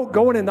found a boat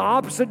going in the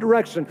opposite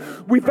direction.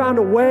 We found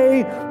a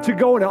way to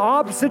go in the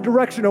opposite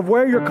direction of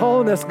where you're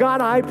calling us.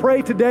 God, I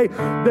pray today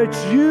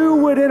that you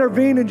would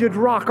intervene and you'd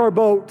rock our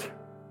boat.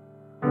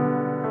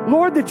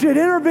 Lord, that you'd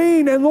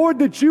intervene, and Lord,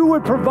 that you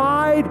would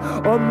provide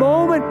a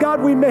moment.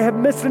 God, we may have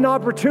missed an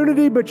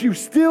opportunity, but you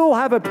still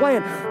have a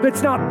plan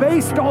that's not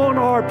based on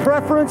our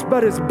preference,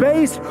 but is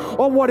based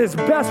on what is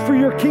best for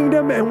your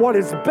kingdom and what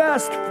is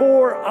best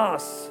for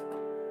us.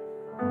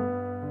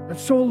 And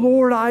so,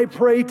 Lord, I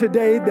pray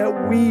today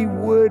that we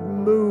would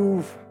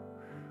move.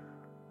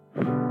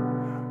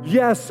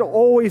 Yes,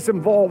 always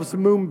involves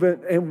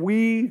movement, and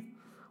we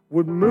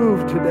would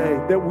move today,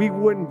 that we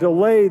wouldn't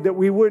delay, that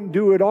we wouldn't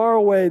do it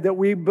our way,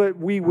 but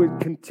we would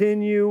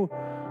continue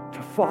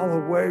to follow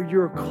where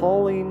you're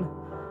calling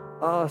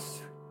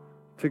us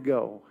to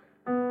go.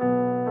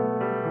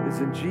 It's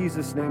in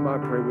Jesus' name I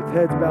pray, with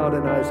heads bowed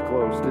and eyes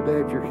closed.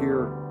 Today, if you're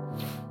here,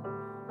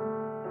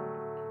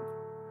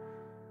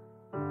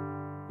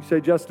 you say,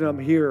 Justin, I'm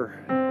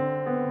here.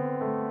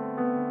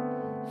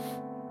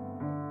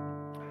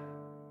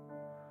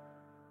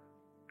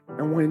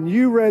 And when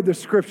you read the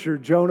scripture,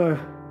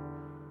 Jonah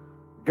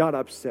got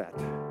upset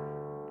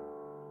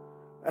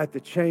at the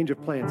change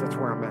of plans. That's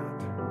where I'm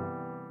at.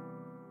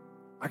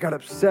 I got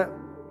upset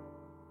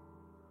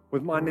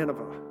with my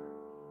Nineveh.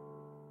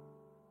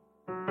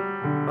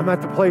 I'm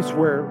at the place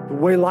where the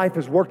way life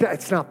has worked out,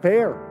 it's not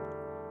fair.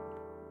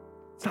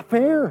 It's not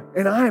fair.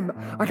 And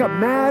I got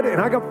mad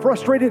and I got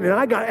frustrated and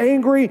I got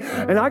angry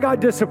and I got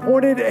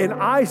disappointed and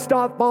I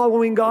stopped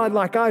following God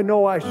like I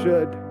know I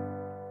should.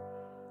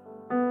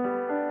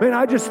 Man,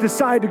 I just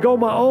decided to go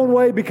my own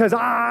way because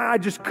I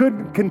just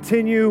couldn't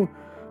continue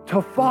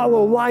to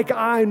follow like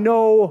I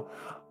know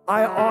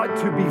I ought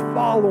to be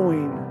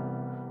following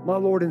my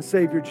Lord and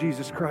Savior,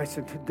 Jesus Christ.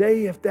 And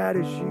today, if that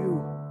is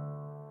you,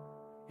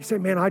 you say,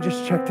 man, I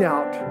just checked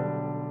out.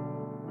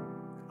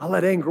 I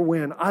let anger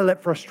win. I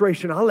let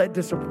frustration. I let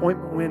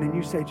disappointment win. And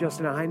you say,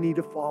 Justin, I need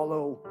to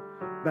follow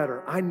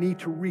better. I need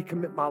to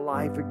recommit my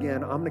life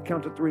again. I'm going to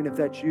count to 3. And if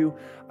that's you,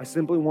 I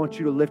simply want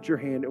you to lift your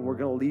hand and we're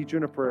going to lead you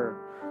in a prayer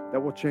that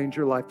will change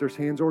your life. There's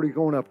hands already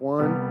going up.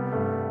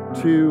 1,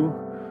 2,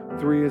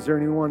 3. Is there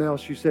anyone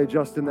else? You say,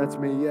 Justin, that's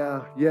me.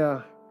 Yeah.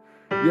 You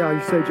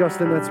say,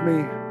 Justin, that's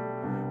me.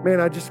 Man,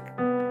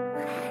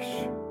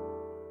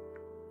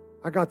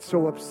 I got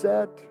so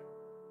upset.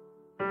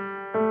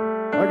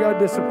 I got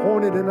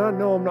disappointed, and I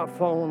know I'm not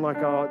following like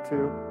I ought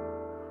to.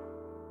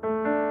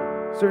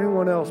 Is there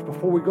anyone else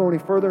before we go any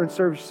further in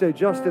service? You say,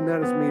 Justin,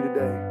 that is me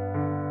today.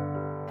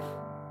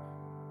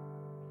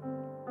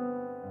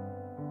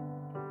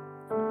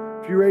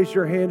 If you raise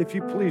your hand, if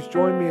you please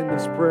join me in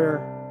this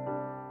prayer.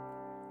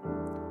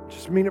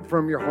 Just mean it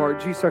from your heart.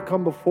 Jesus, I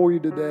come before you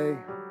today.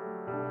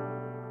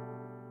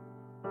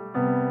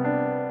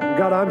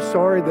 God, I'm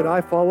sorry that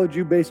I followed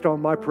you based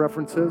on my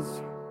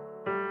preferences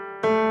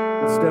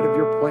instead of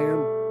your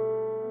plan.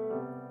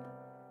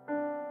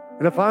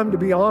 And if I'm to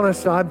be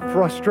honest, I'm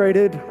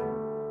frustrated.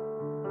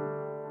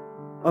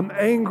 I'm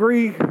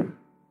angry.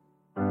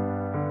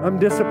 I'm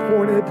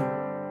disappointed.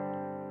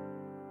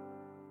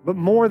 But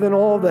more than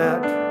all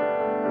that,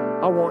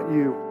 I want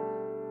you.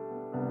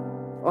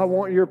 I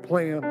want your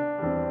plan.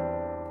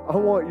 I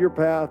want your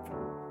path.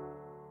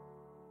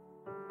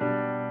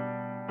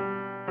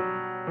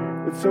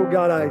 And so,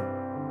 God, I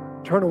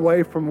turn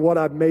away from what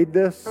I've made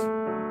this,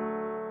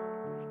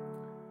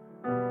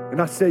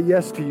 and I say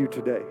yes to you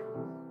today.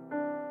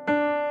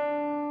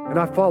 And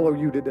I follow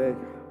you today.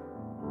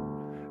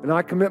 And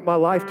I commit my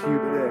life to you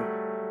today.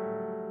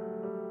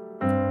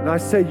 And I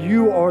say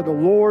you are the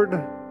Lord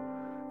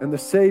and the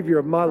Savior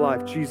of my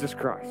life, Jesus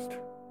Christ.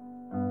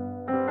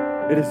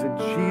 It is in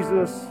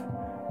Jesus'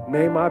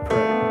 name I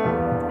pray.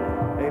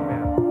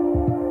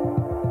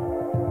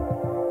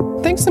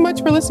 Thanks so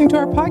much for listening to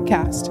our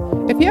podcast.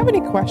 If you have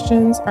any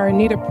questions, are in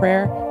need of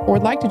prayer, or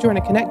would like to join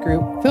a Connect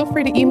group, feel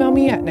free to email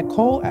me at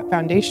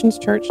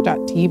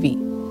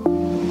nicole@foundationschurch.tv.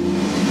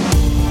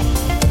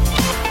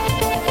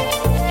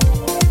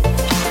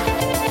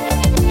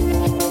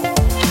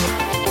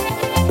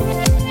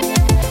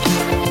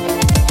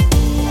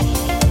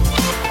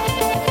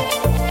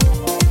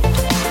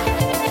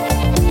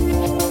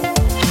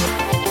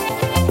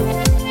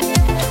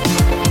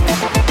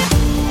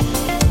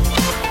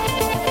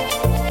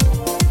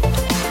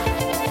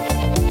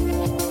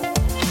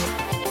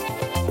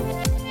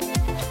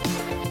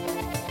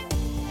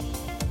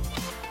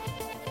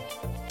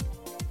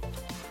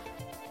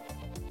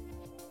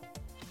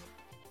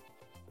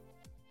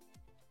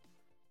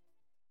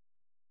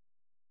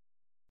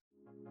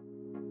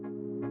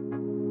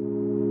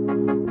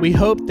 We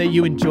hope that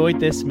you enjoyed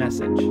this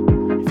message.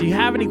 If you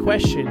have any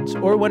questions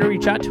or want to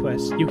reach out to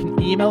us, you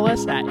can email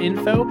us at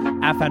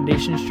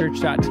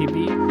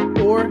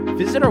info@foundationschurch.tv or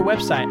visit our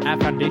website at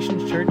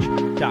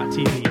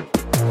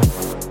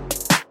foundationschurch.tv.